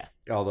about it. Yeah.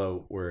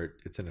 Although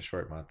it's in a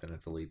short month and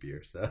it's a leap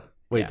year. So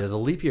wait, Yeah. does a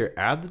leap year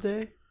add the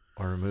day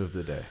or remove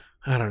the day?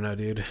 I don't know,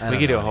 dude. I We don't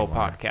could do know a whole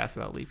anymore. podcast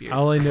about leap years.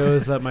 All I know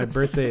is that my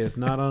birthday is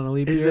not on a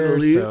leap Is year. it a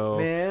leap, so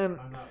man?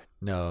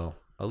 No,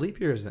 a leap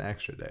year is an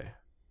extra day,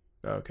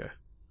 okay.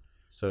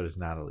 so it is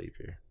not a leap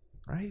year,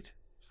 right?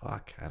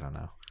 Fuck, I don't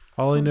know.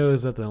 All I know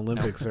is that the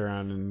Olympics are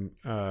on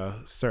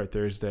and start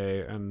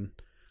Thursday, and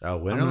Oh,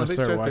 when I'm gonna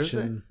Olympics start start Thursday?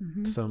 watching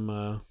Mhm.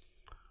 some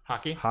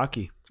hockey.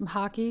 hockey. Some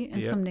hockey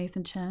and Yep. some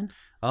Nathan Chen.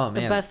 Oh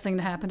The man, best thing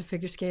to happen to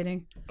figure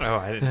skating Oh,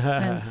 I didn't.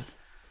 since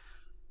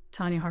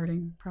Tanya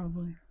Harding,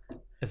 probably.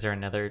 Is there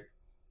another?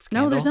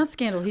 Scandal? No, there's not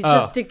scandal. He's Oh.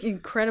 just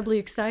incredibly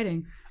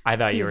exciting. I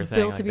thought He you were was saying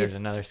built like to be there's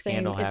another saying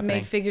scandal it happening.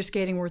 made figure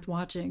skating worth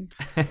watching.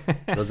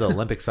 those are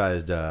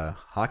Olympic-sized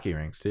hockey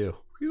rinks too.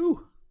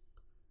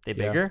 They Yeah.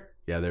 bigger?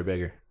 Yeah, they're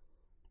bigger.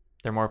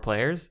 They're more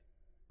players?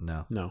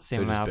 No, No,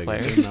 Same They're amount of just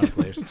players? bigger. Same amount of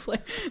players. It's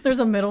like, there's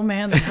a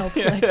middleman that helps,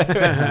 like,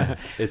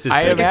 it's just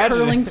I bigger. a imagine-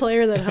 curling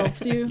player that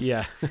helps you.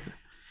 yeah.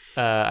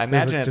 I There's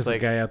imagine it's just like a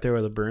guy out there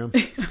with a broom.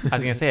 I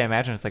was gonna say. I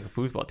imagine it's like a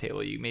foosball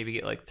table. You maybe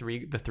get like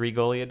the three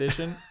goalie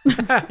edition.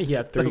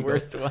 yeah, the 3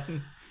 worst goals.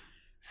 one.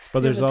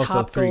 But there's You're the also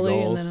top 3 goalie,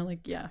 goals. And then,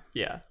 like, yeah.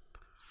 Yeah.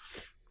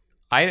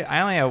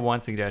 I only have one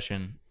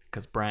suggestion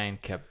because Brian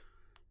kept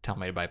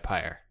telling me to buy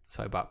Pyre,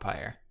 so I bought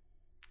Pyre.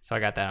 So I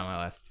got that on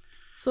my list.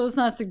 So it's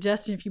not a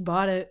suggestion if you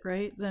bought it,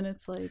 right? Then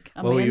it's like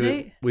a Well,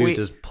 mandate. we would Wait,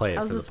 just play it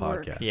how for the does this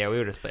work? podcast. Yeah, we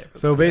would just play it. For the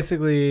So podcast.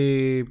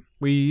 basically,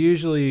 we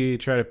usually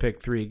try to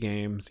pick 3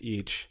 games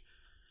each,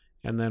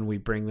 and then we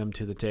bring them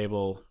to the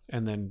table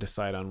and then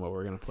decide on what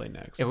we're going to play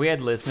next. if we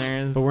had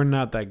listeners, But we're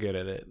not that good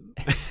at it.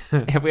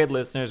 if we had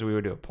listeners, we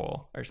would do a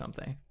poll or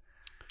something.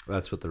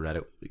 That's what the Reddit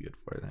would be good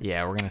for. Then.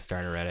 Yeah, we're gonna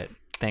start a Reddit.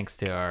 Thanks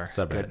to our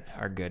Subreddit.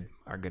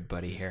 good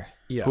buddy here,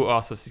 Yeah. who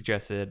also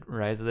suggested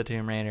Rise of the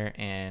Tomb Raider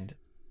and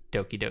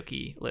Doki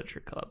Doki Literature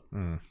Club,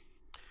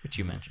 which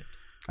you mentioned.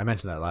 I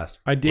mentioned that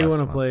last. I do last want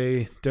to month.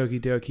 play Doki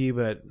Doki,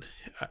 but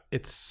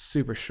it's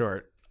super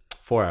short.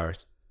 4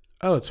 hours.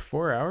 Oh, it's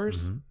 4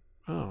 hours? Mhm.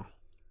 Oh.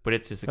 But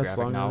it's just a That's graphic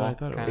longer than novel. I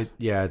thought it kinda. was.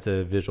 Yeah, it's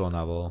a visual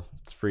novel.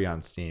 It's free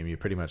on Steam. You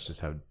pretty much just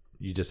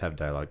have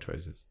dialogue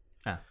choices.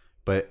 Ah.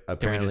 But Did we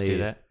apparently, just do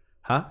that?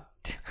 Huh?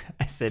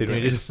 I said, Did we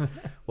did just?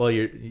 Well,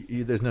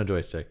 there's no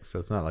joystick, so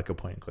it's not like a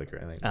point and click or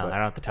anything. Oh, but I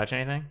don't have to touch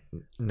anything.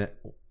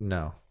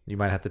 no, you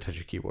might have to touch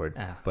your keyboard,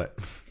 Oh. but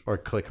or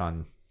click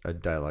on a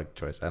dialogue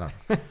choice. I don't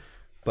know.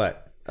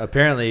 But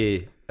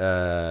apparently,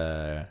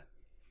 the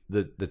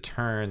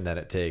turn that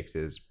it takes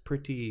is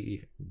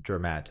pretty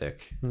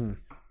dramatic.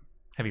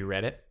 Have you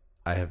read it?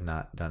 I have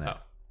not done it. Oh.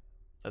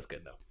 That's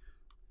good though.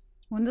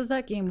 When does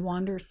that game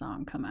Wander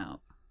Song come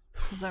out?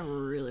 Because I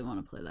really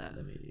want to play that.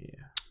 Let me-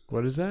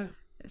 What is that?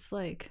 It's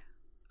like,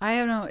 I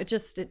don't know.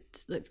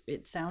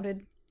 It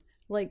sounded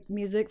like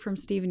music from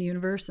Steven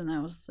Universe, and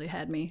it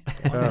had me.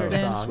 Oh,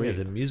 Zen. Song sweet. is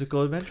a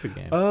musical adventure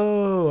game.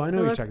 Oh, I know It what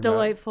you're looked talking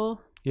delightful.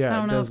 about. Yeah, I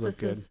don't it know does if look this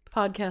good. is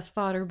podcast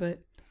fodder, but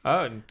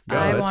Oh, No,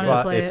 I it's wanted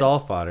to play it's it. all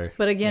fodder.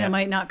 but again, Yeah. it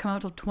might not come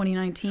out till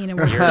 2019, and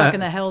we're stuck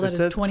in the hell that It is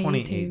says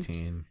 2018.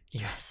 2018.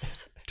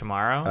 Yes,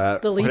 tomorrow.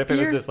 the leap What if it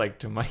was year, just like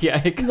tomorrow? Yeah,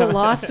 the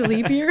lost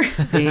leap year.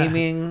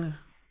 Aiming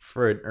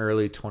for an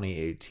early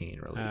 2018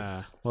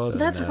 release. well, So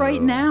That's no.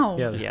 right now.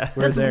 Yeah, Yeah.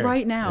 we're That's there.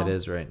 right now. It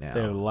is right now.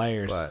 They're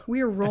liars. But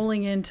We are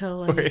rolling into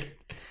like Wait.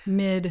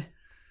 mid.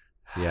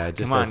 yeah, it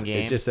just Come on, says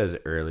games. it just says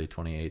early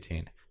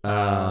 2018.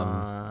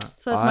 So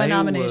that's my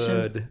nomination.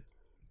 I would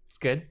It's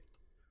good.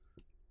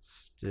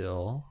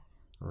 still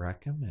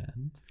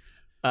recommend.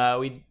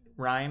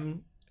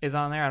 Rhyme is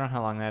on there. I don't know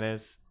how long that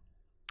is.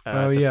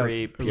 Oh, it's a yeah.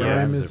 free PS. Rhyme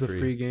it's is a a free-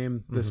 free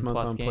game this Mhm. month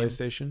Plus on game.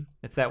 PlayStation.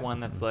 It's that one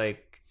that's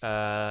like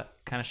kind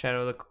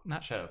of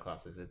not Shadow of the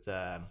Colossus. It's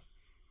I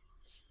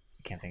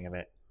can't think of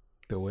it.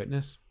 The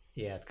Witness?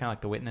 Yeah, it's kind of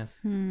like The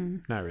Witness.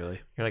 Not really.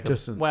 You're like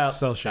Just a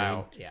cell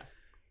shading. Yeah,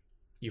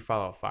 you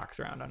follow a fox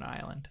around on an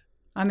island.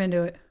 I'm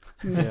into it.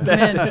 I'm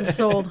That's in. I'm it.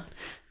 sold.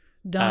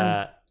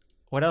 Done.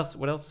 What else?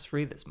 What else is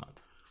free this month?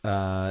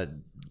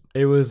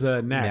 It was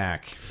Knack.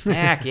 Knack.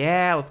 Knack.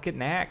 Yeah, let's get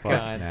Knack. Fuck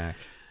God. Knack.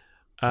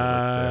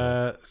 looks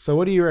terrible. So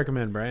what do you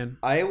recommend, Brian?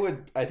 I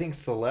think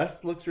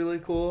Celeste looks really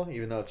cool,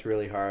 even though it's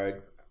really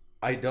hard.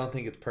 I don't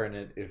think it's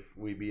pertinent if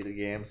we beat a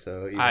game,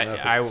 so even though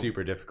if I it's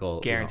super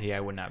difficult. Guarantee I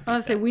would not. Beat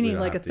Honestly, that. we we need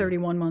don't like a have to.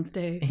 31-month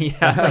day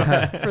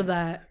Yeah. for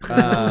that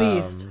at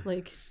least.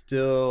 Like,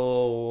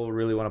 Still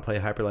really want to play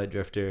Hyperlight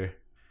Drifter.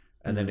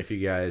 And then Mhm. if you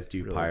guys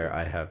do Really Pyre, good.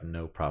 I have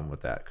no problem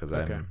with that because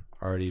Okay. I'm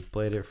already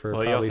played it for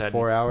Well, you also probably had-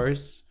 4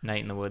 hours.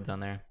 Night in the Woods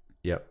on there.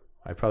 Yep.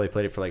 I probably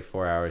played it for like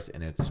 4 hours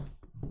and it's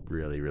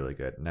really, really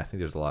good. And I think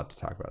there's a lot to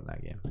talk about in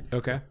that game.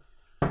 Okay.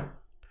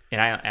 And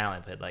I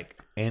only played like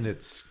And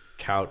it's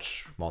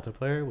couch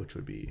multiplayer, which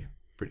would be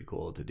pretty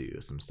cool to do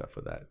some stuff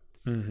with that.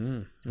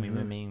 Mm-hmm. we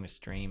were meaning to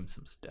stream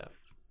some stuff.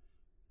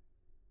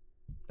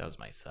 That was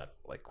my suck.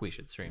 Like we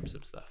should stream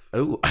some stuff.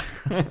 Oh,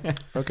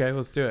 Okay,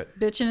 let's do it.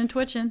 bitching and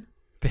twitching.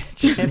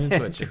 Bitching and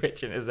Twitching.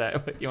 twitching. Is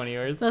that what you want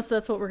yours? That's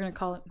what we're gonna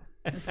call it.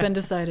 It's been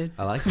decided.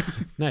 I like it.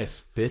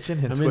 Nice.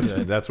 Bitching and I'm into twitching.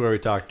 it. That's where we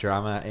talk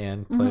drama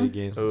and play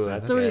games. Ooh, and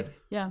that's stuff. So good.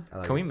 yeah. I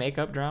like Can we it. make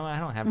up drama? I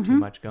don't have too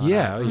much going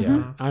Yeah, on. oh, yeah.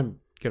 Mhm. I'm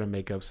gonna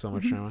make up so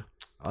much drama.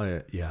 Oh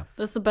yeah, yeah.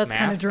 That's the best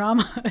kind of Masks?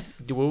 drama.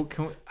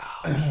 Can we,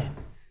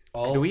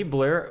 oh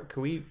man.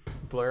 Could we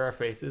blur our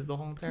faces the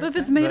whole entire But if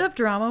it's time? made Is that- up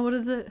drama, what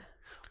is it?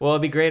 Well,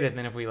 it'd be great if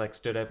then if we like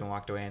stood up and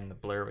walked away and the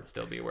blur would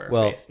still be where our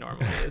Well- face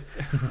normally is.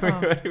 Oh.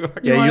 Yeah, You Yeah,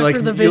 want you it like-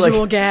 for the you like-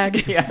 visual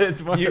gag. yeah,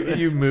 that's one.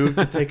 You move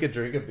to take a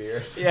drink of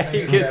beer. Yeah,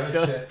 you can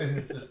still- and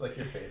it's just like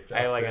your face. I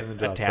have like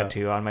a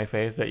tattoo on my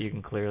face that you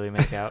can clearly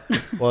make out.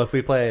 Well, if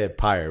we play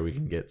Pyre, we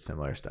can get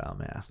similar style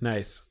masks.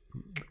 Nice.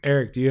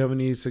 Eric, do you have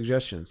any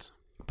suggestions?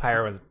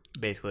 Pyre was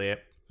basically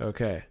it.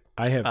 Okay.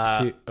 I have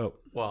two. Oh,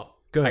 Well,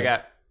 Go I ahead.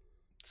 got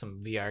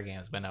some VR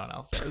games, but no one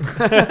else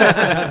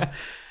does.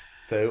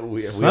 So we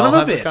Son all of a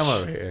have to bitch. come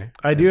over here.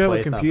 I and do have play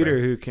a computer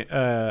Thumper. who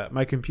can.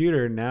 My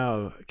computer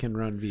now can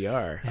run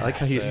VR. I like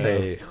how you So-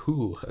 say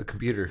 "who," a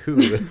computer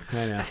 "who."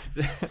 I know.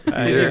 Did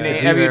Either- you name,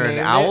 it's have you either an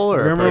named owl it? or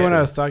a Remember when person.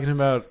 I was talking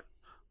about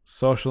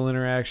social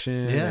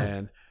interaction Yeah.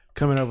 and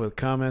coming up with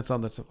comments on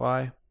the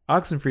fly?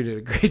 Oxenfree did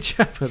a great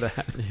job with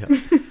that.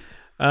 Yeah.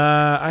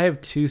 I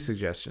have two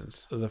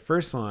suggestions. The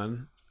first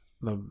one,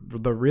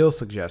 the real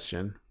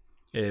suggestion,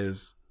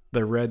 is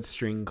the Red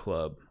String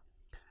Club,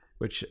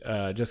 which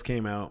just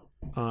came out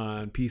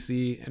on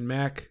PC and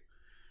Mac.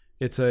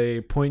 It's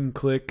a point and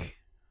click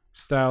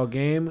style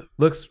game.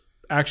 Looks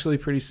actually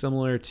pretty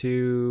similar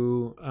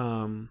to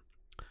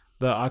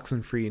the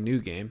Oxenfree new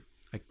game.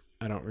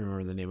 I don't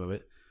remember the name of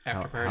it.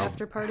 After Party?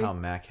 After Party? How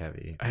Mac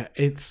heavy?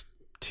 It's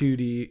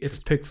 2D. It's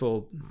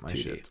pixel My 2D.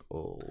 shit's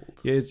old.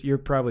 Yeah, you're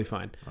probably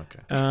fine.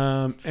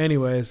 Okay.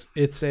 Anyways,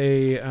 it's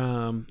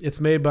it's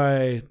made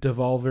by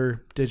Devolver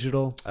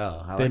Digital.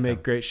 Oh, I They like make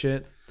them. great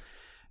shit.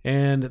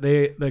 And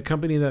the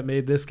company that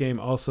made this game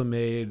also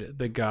made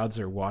The Gods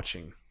Are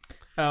Watching.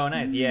 Oh,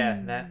 nice.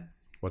 Yeah, that.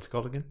 What's it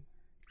called again?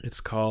 It's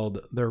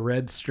called The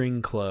Red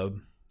String Club.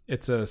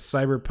 It's a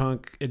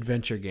cyberpunk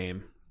adventure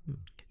game,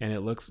 and it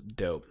looks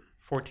dope.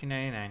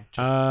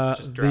 $14.99.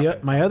 Just drop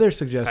in My some other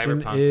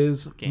suggestion cyberpunk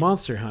is game.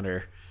 Monster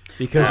Hunter,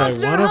 because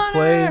Monster I want to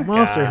play Hunter!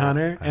 Monster God,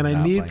 Hunter, and I'm I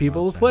not need playing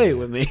people Monster to play it Hunter.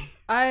 with me.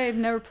 I've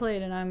never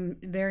played, and I'm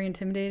very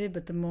intimidated.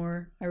 But the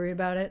more I read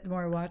about it, the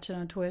more I watch it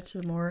on Twitch,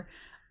 the more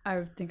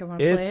I think I want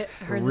to play It's it.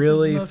 I heard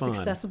really this is the most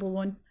fun. accessible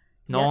one.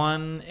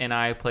 Nolan and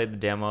I played the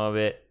demo of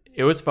it.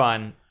 It was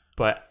fun,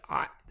 but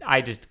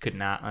I just could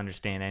not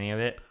understand any of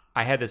it.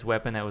 I had this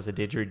weapon that was a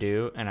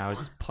didgeridoo, and I was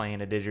just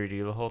playing a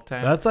didgeridoo the whole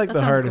time. That's like That the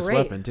sounds hardest great.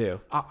 weapon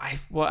too.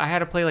 I had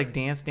to play like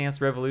Dance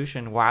Dance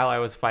Revolution while I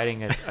was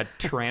fighting a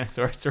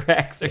Tyrannosaurus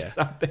Rex or Yeah.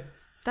 something.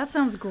 That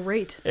sounds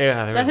great.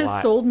 Yeah, there That was a has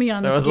lot. sold me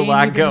on There this was a game.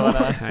 lot even going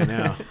more. on. I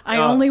know. I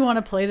Oh. only want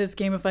to play this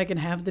game if I can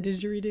have the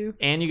didgeridoo.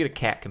 And you get a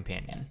cat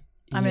companion.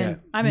 I'm Yeah.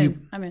 in. I'm You-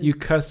 in. I'm in. You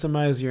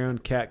customize your own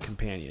cat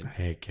companion, I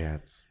hate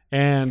cats.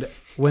 and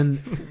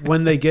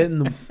when they get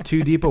in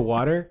too deep of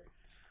water,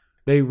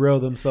 they row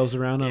themselves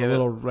around on Yeah, a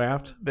little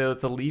raft.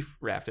 It's a leaf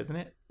raft, isn't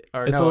it?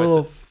 Or It's no, a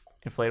little,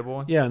 inflatable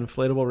one. yeah,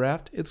 inflatable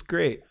raft. It's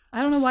great.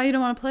 I don't know why you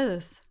don't want to play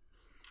this.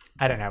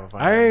 I didn't have a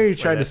fun. I already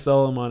tried to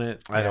sell them on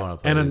it, I don't want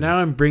to play. and it. now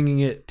I'm bringing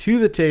it to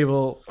the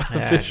table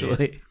Yeah,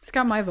 officially. It's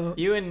got my vote.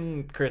 You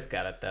and Chris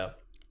got it though.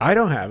 I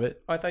don't have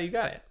it. Oh, I thought you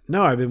got it.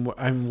 No,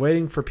 I'm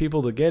waiting for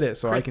people to get it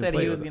so Chris I can said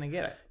play he was with it. going to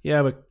get it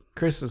Yeah, but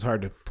Chris is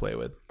hard to play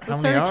with. How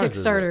Let's many start a hours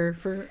is it? Kickstarter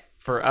for.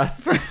 for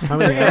us. How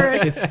many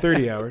hours? It's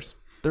 30 hours.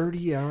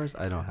 30 hours?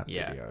 I don't have 30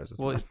 yeah. hours.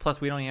 Well, plus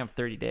we only have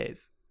 30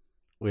 days.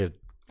 we have,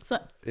 So,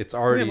 it's we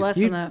already. have less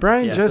than that.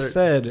 Brian Yeah, just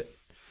said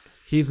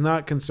he's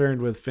not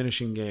concerned with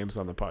finishing games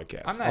on the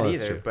podcast. I'm not Oh,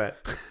 that's either, true. but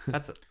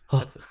that's a,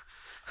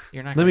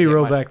 you're not. Let gonna me get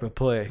roll much- back the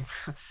play.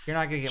 You're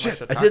not gonna get much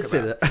to I talk did say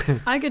about.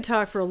 that. I could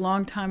talk for a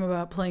long time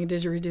about playing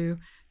didgeridoo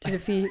to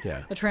defeat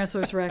Yeah. a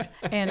Tyrannosaurus Rex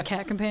and a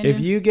cat companion.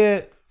 If you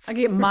get I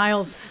get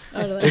miles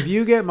out of that. if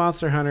you get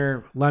Monster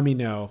Hunter, let me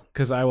know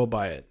because I will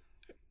buy it.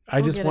 I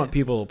We'll just get want it.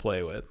 people to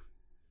play with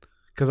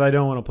because I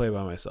don't want to play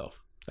by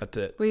myself. That's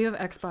it. Well, you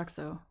have Xbox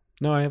though.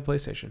 No, I have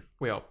PlayStation.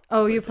 We all.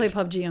 Oh, you play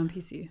PUBG on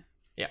PC.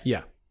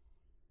 Yeah,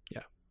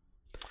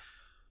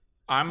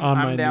 I'm on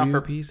my down new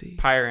for PC.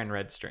 Pyre and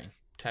Red String.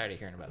 Tired of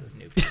hearing about this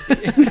new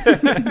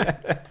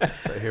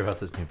PC. I hear about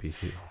this new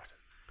PC.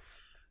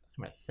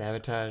 I'm gonna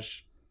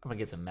sabotage. I'm gonna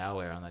get some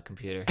malware on that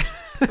computer.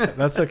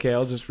 That's okay.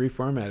 I'll just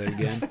reformat it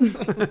again.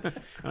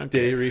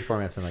 Did it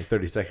reformats in like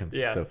 30 seconds?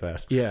 Yeah. So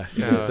fast. Yeah, It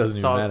doesn't even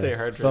solid matter. state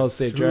hard drive. solid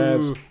state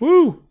drives. Ooh.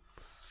 Woo!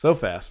 So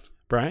fast,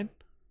 Brian.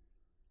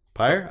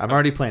 Pyre? I'm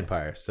already playing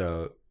Pyre.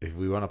 So if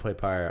we want to play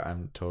Pyre,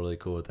 I'm totally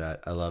cool with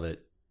that. I love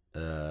it.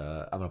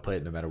 I'm going to play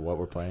it no matter what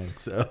we're playing.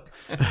 So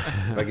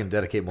if I can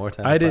dedicate more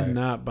time I to did Pyre.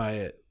 not buy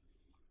it.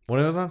 When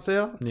it was on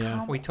sale?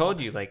 Yeah, We told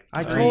you like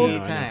I three told- I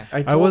know. times. I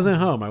I told wasn't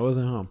home. I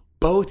wasn't home.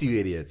 both you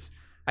idiots.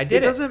 I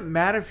did It doesn't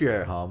matter if you're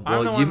at home.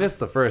 I'm the Well, you one- missed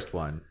the first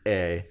one.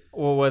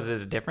 Well, was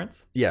it a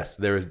difference? Yes,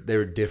 there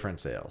were different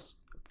sales.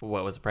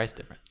 What was the price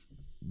difference?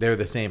 They're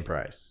the same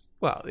price.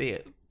 Well, yeah,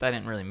 I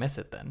didn't really miss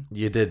it then.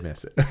 You did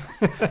miss it.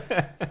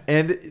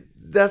 And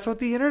that's what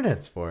the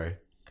internet's for.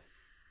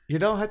 You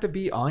don't have to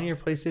be on your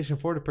PlayStation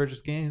 4 to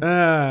purchase games.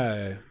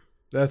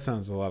 That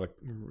sounds a lot of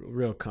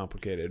real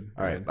complicated.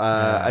 All right.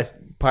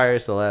 Brian. Pyre,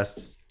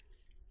 Celeste,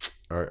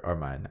 or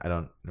mine. I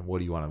don't. What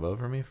do you want to vote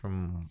for me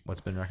from what's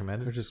been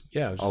recommended? Or just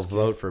yeah. I'll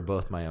vote for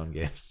both my own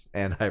games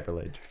and Hyper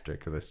Light Drifter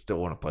because I still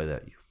want to play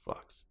that. You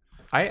fucks.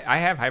 I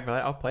have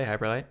Hyperlight. I'll play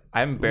Hyperlight. I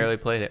haven't barely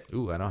played it.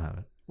 Ooh, I don't have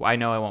it. Well, I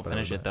know I won't But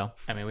finish I'm it though.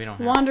 I mean, we don't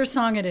have. Wander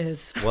Song it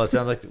is. Well, it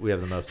sounds like we have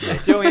the most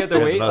votes. Don't we have to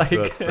We wait the most like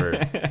votes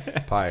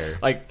for Pyre.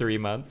 like 3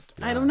 months?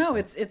 I don't know.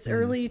 It's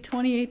early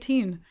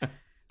 2018.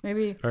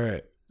 Maybe All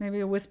right.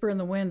 a whisper in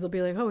the winds will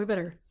be like, oh, we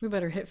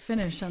better hit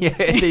finish on Yeah, this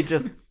game. they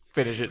just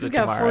finish it We've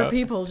got tomorrow. 4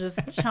 people just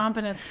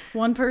chomping at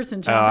one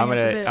person chomping Oh, I'm at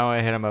the gonna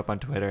bit. hit them up on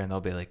Twitter, and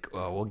they'll be like,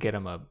 "Oh, we'll get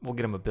them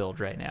a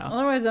build right now."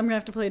 Otherwise, I'm gonna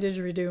have to play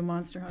didgeridoo and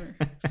Monster Hunter.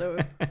 So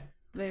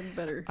they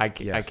better. I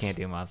can't Yes.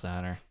 do Monster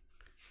Hunter.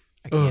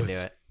 I can't Ugh. do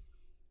it.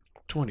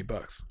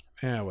 $20.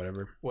 Yeah,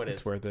 whatever. What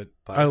it's is? worth it.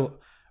 Pyre?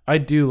 I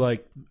do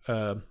like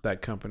that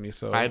company,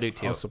 so I do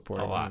too, I'll support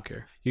a it. I lot. don't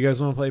care. You guys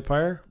want to play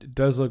Pyre? It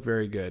does look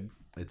very good.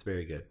 It's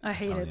very good. I I'm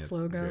hate telling you, its it's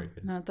logo. very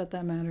good. Not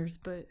that matters,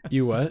 but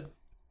You what?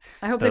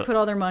 I hope The- they put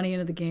all their money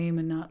into the game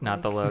and not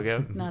Not the like,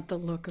 logo. not the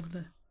look of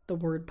the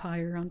word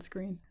pyre on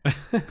screen.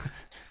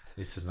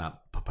 This is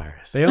not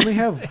Papyrus. They only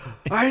have.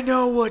 I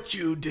know what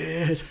you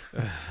did.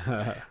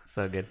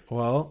 So good.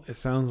 Well, it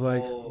sounds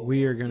like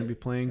we are going to be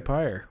playing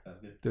Pyre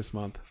this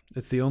month.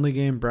 It's the only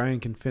game Brian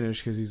can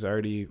finish because he's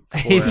already 4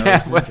 He's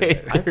hours into halfway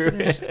it. I through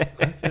finished. it.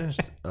 I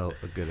finished a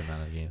good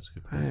amount of games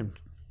we played. I'm-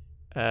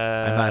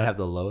 I might have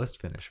the lowest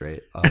finish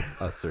rate of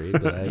us three,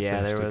 but I Yeah,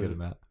 finished there a was- good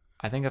amount.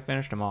 I think I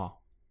finished them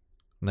all.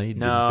 No, you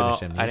No, didn't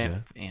finish Amnesia. I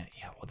didn't.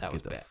 Yeah, well, that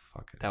was Get the bad.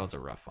 fuck out. That was a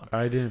rough one.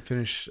 I didn't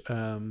finish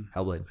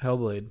Hellblade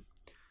Hellblade.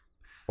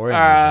 or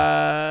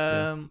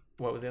Amnesia.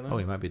 What was the other one? Oh,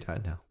 he might be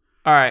tied now.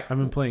 All right. I've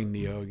been playing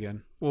Neo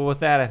again. Well, with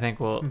that, I think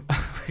we're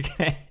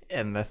gonna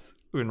end this.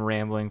 We've been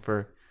rambling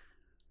for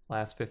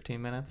last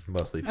 15 minutes.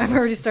 Mostly. I've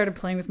already started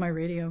playing with my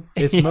radio.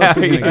 It's Yeah,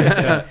 mostly you- gonna get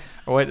cut.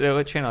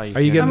 What channel are you?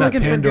 Are you tuning getting I'm that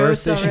looking for Pandora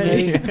ghosts station?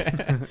 already.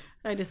 Dave?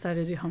 I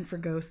decided to hunt for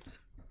ghosts.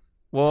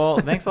 Well,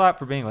 thanks a lot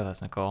for being with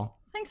us, Nicole.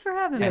 Thanks for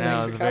having I me. know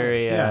thanks it for was coming.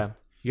 very. Yeah.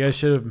 You guys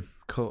should have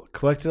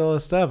collected all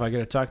this stuff. I got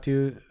to talk to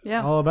you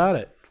Yeah. all about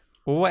it.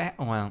 Well,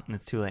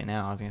 it's too late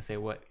now. I was gonna say,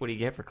 what do you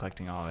get for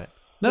collecting all of it?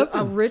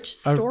 A rich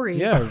story.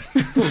 Yeah.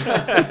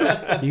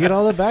 You get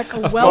all the back.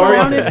 A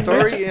well-rounded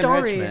Story rich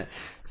story enrichment.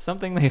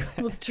 Something they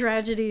with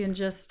tragedy and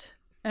just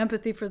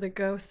empathy for the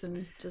ghosts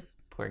and just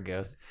poor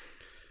ghost.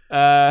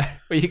 Well,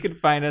 you can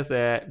find us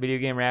at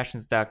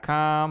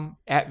videogamerations.com,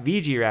 at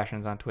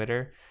VGRations on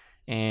Twitter,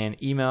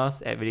 and email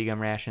us at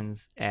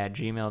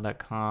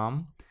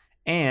videogumrations@gmail.com.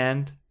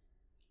 And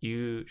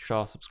you should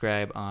all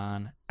subscribe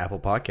on Apple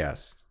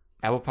Podcasts.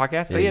 Apple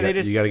Podcasts.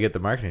 You got to get the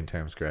marketing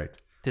terms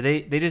correct.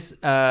 They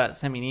just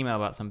sent me an email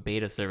about some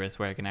beta service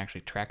where I can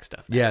actually track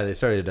stuff now. Yeah, they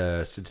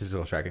started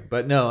statistical tracking.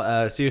 But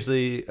no,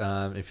 seriously,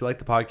 if you like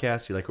the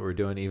podcast, you like what we're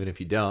doing, even if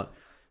you don't,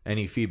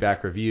 any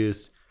feedback,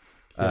 reviews,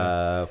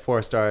 4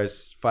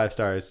 stars, 5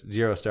 stars,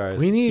 0 stars.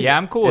 We need. Yeah,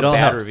 I'm cool It with all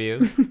bad helps.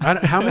 reviews.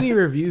 How many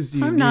reviews do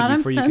you I'm need not, I'm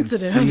before you can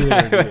sensitive. see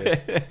the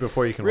reviews?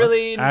 before you can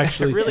really,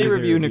 Actually really see the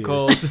review reviews.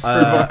 Nicole's.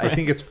 I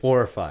think it's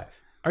 4 or 5.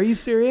 Are you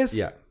serious?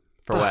 Yeah.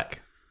 For what?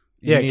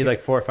 You Yeah, need can- like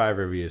 4 or 5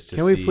 reviews to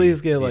Can we see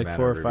please get the like amount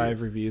 4 or of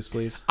 5 reviews,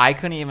 please? I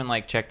couldn't even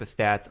check the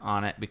stats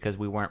on it because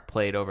we weren't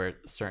played over a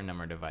certain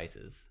number of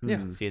devices. Yeah.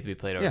 So you have to be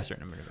played over Yeah. a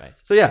certain number of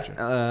devices. So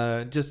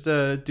yeah, just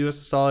do us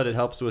a solid. It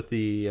helps with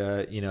the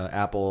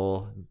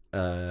Apple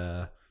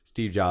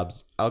Steve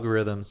Jobs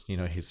algorithms.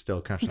 He's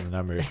still crunching the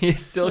numbers.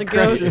 He's still The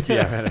crunching. ghost.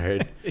 Yeah, I haven't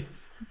heard.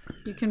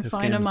 you can This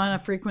find them game's- on a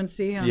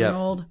frequency on Yep. an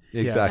old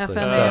Exactly.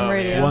 FM So,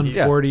 radio.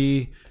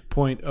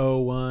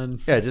 140.01.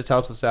 yeah, it just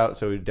helps us out.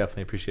 So we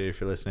definitely appreciate it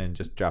if you're listening.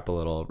 Just drop a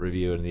little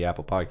review in the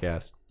Apple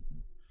Podcast.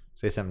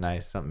 Say something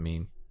nice, something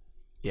mean.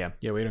 Yeah.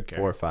 Yeah, we don't care.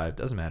 4 or 5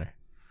 doesn't matter.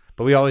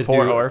 But we always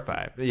 4 do or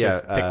 5. Yeah,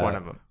 Just pick one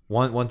of them.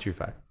 1 through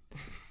 5.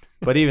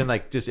 But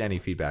even just any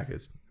feedback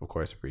is of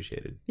course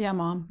appreciated. Yeah,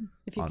 Mom.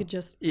 If you could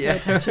just Yeah.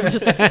 pay attention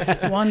just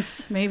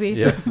once, maybe.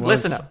 Yeah. Just,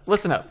 Listen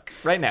up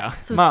right now.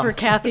 this is Mom. for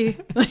Kathy.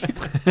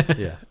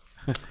 Yeah.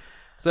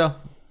 So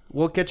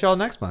we'll catch y'all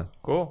next month,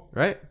 Cool.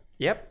 right?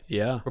 Yep.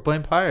 Yeah. We're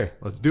playing Pyre.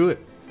 Let's do it.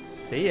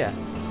 See ya.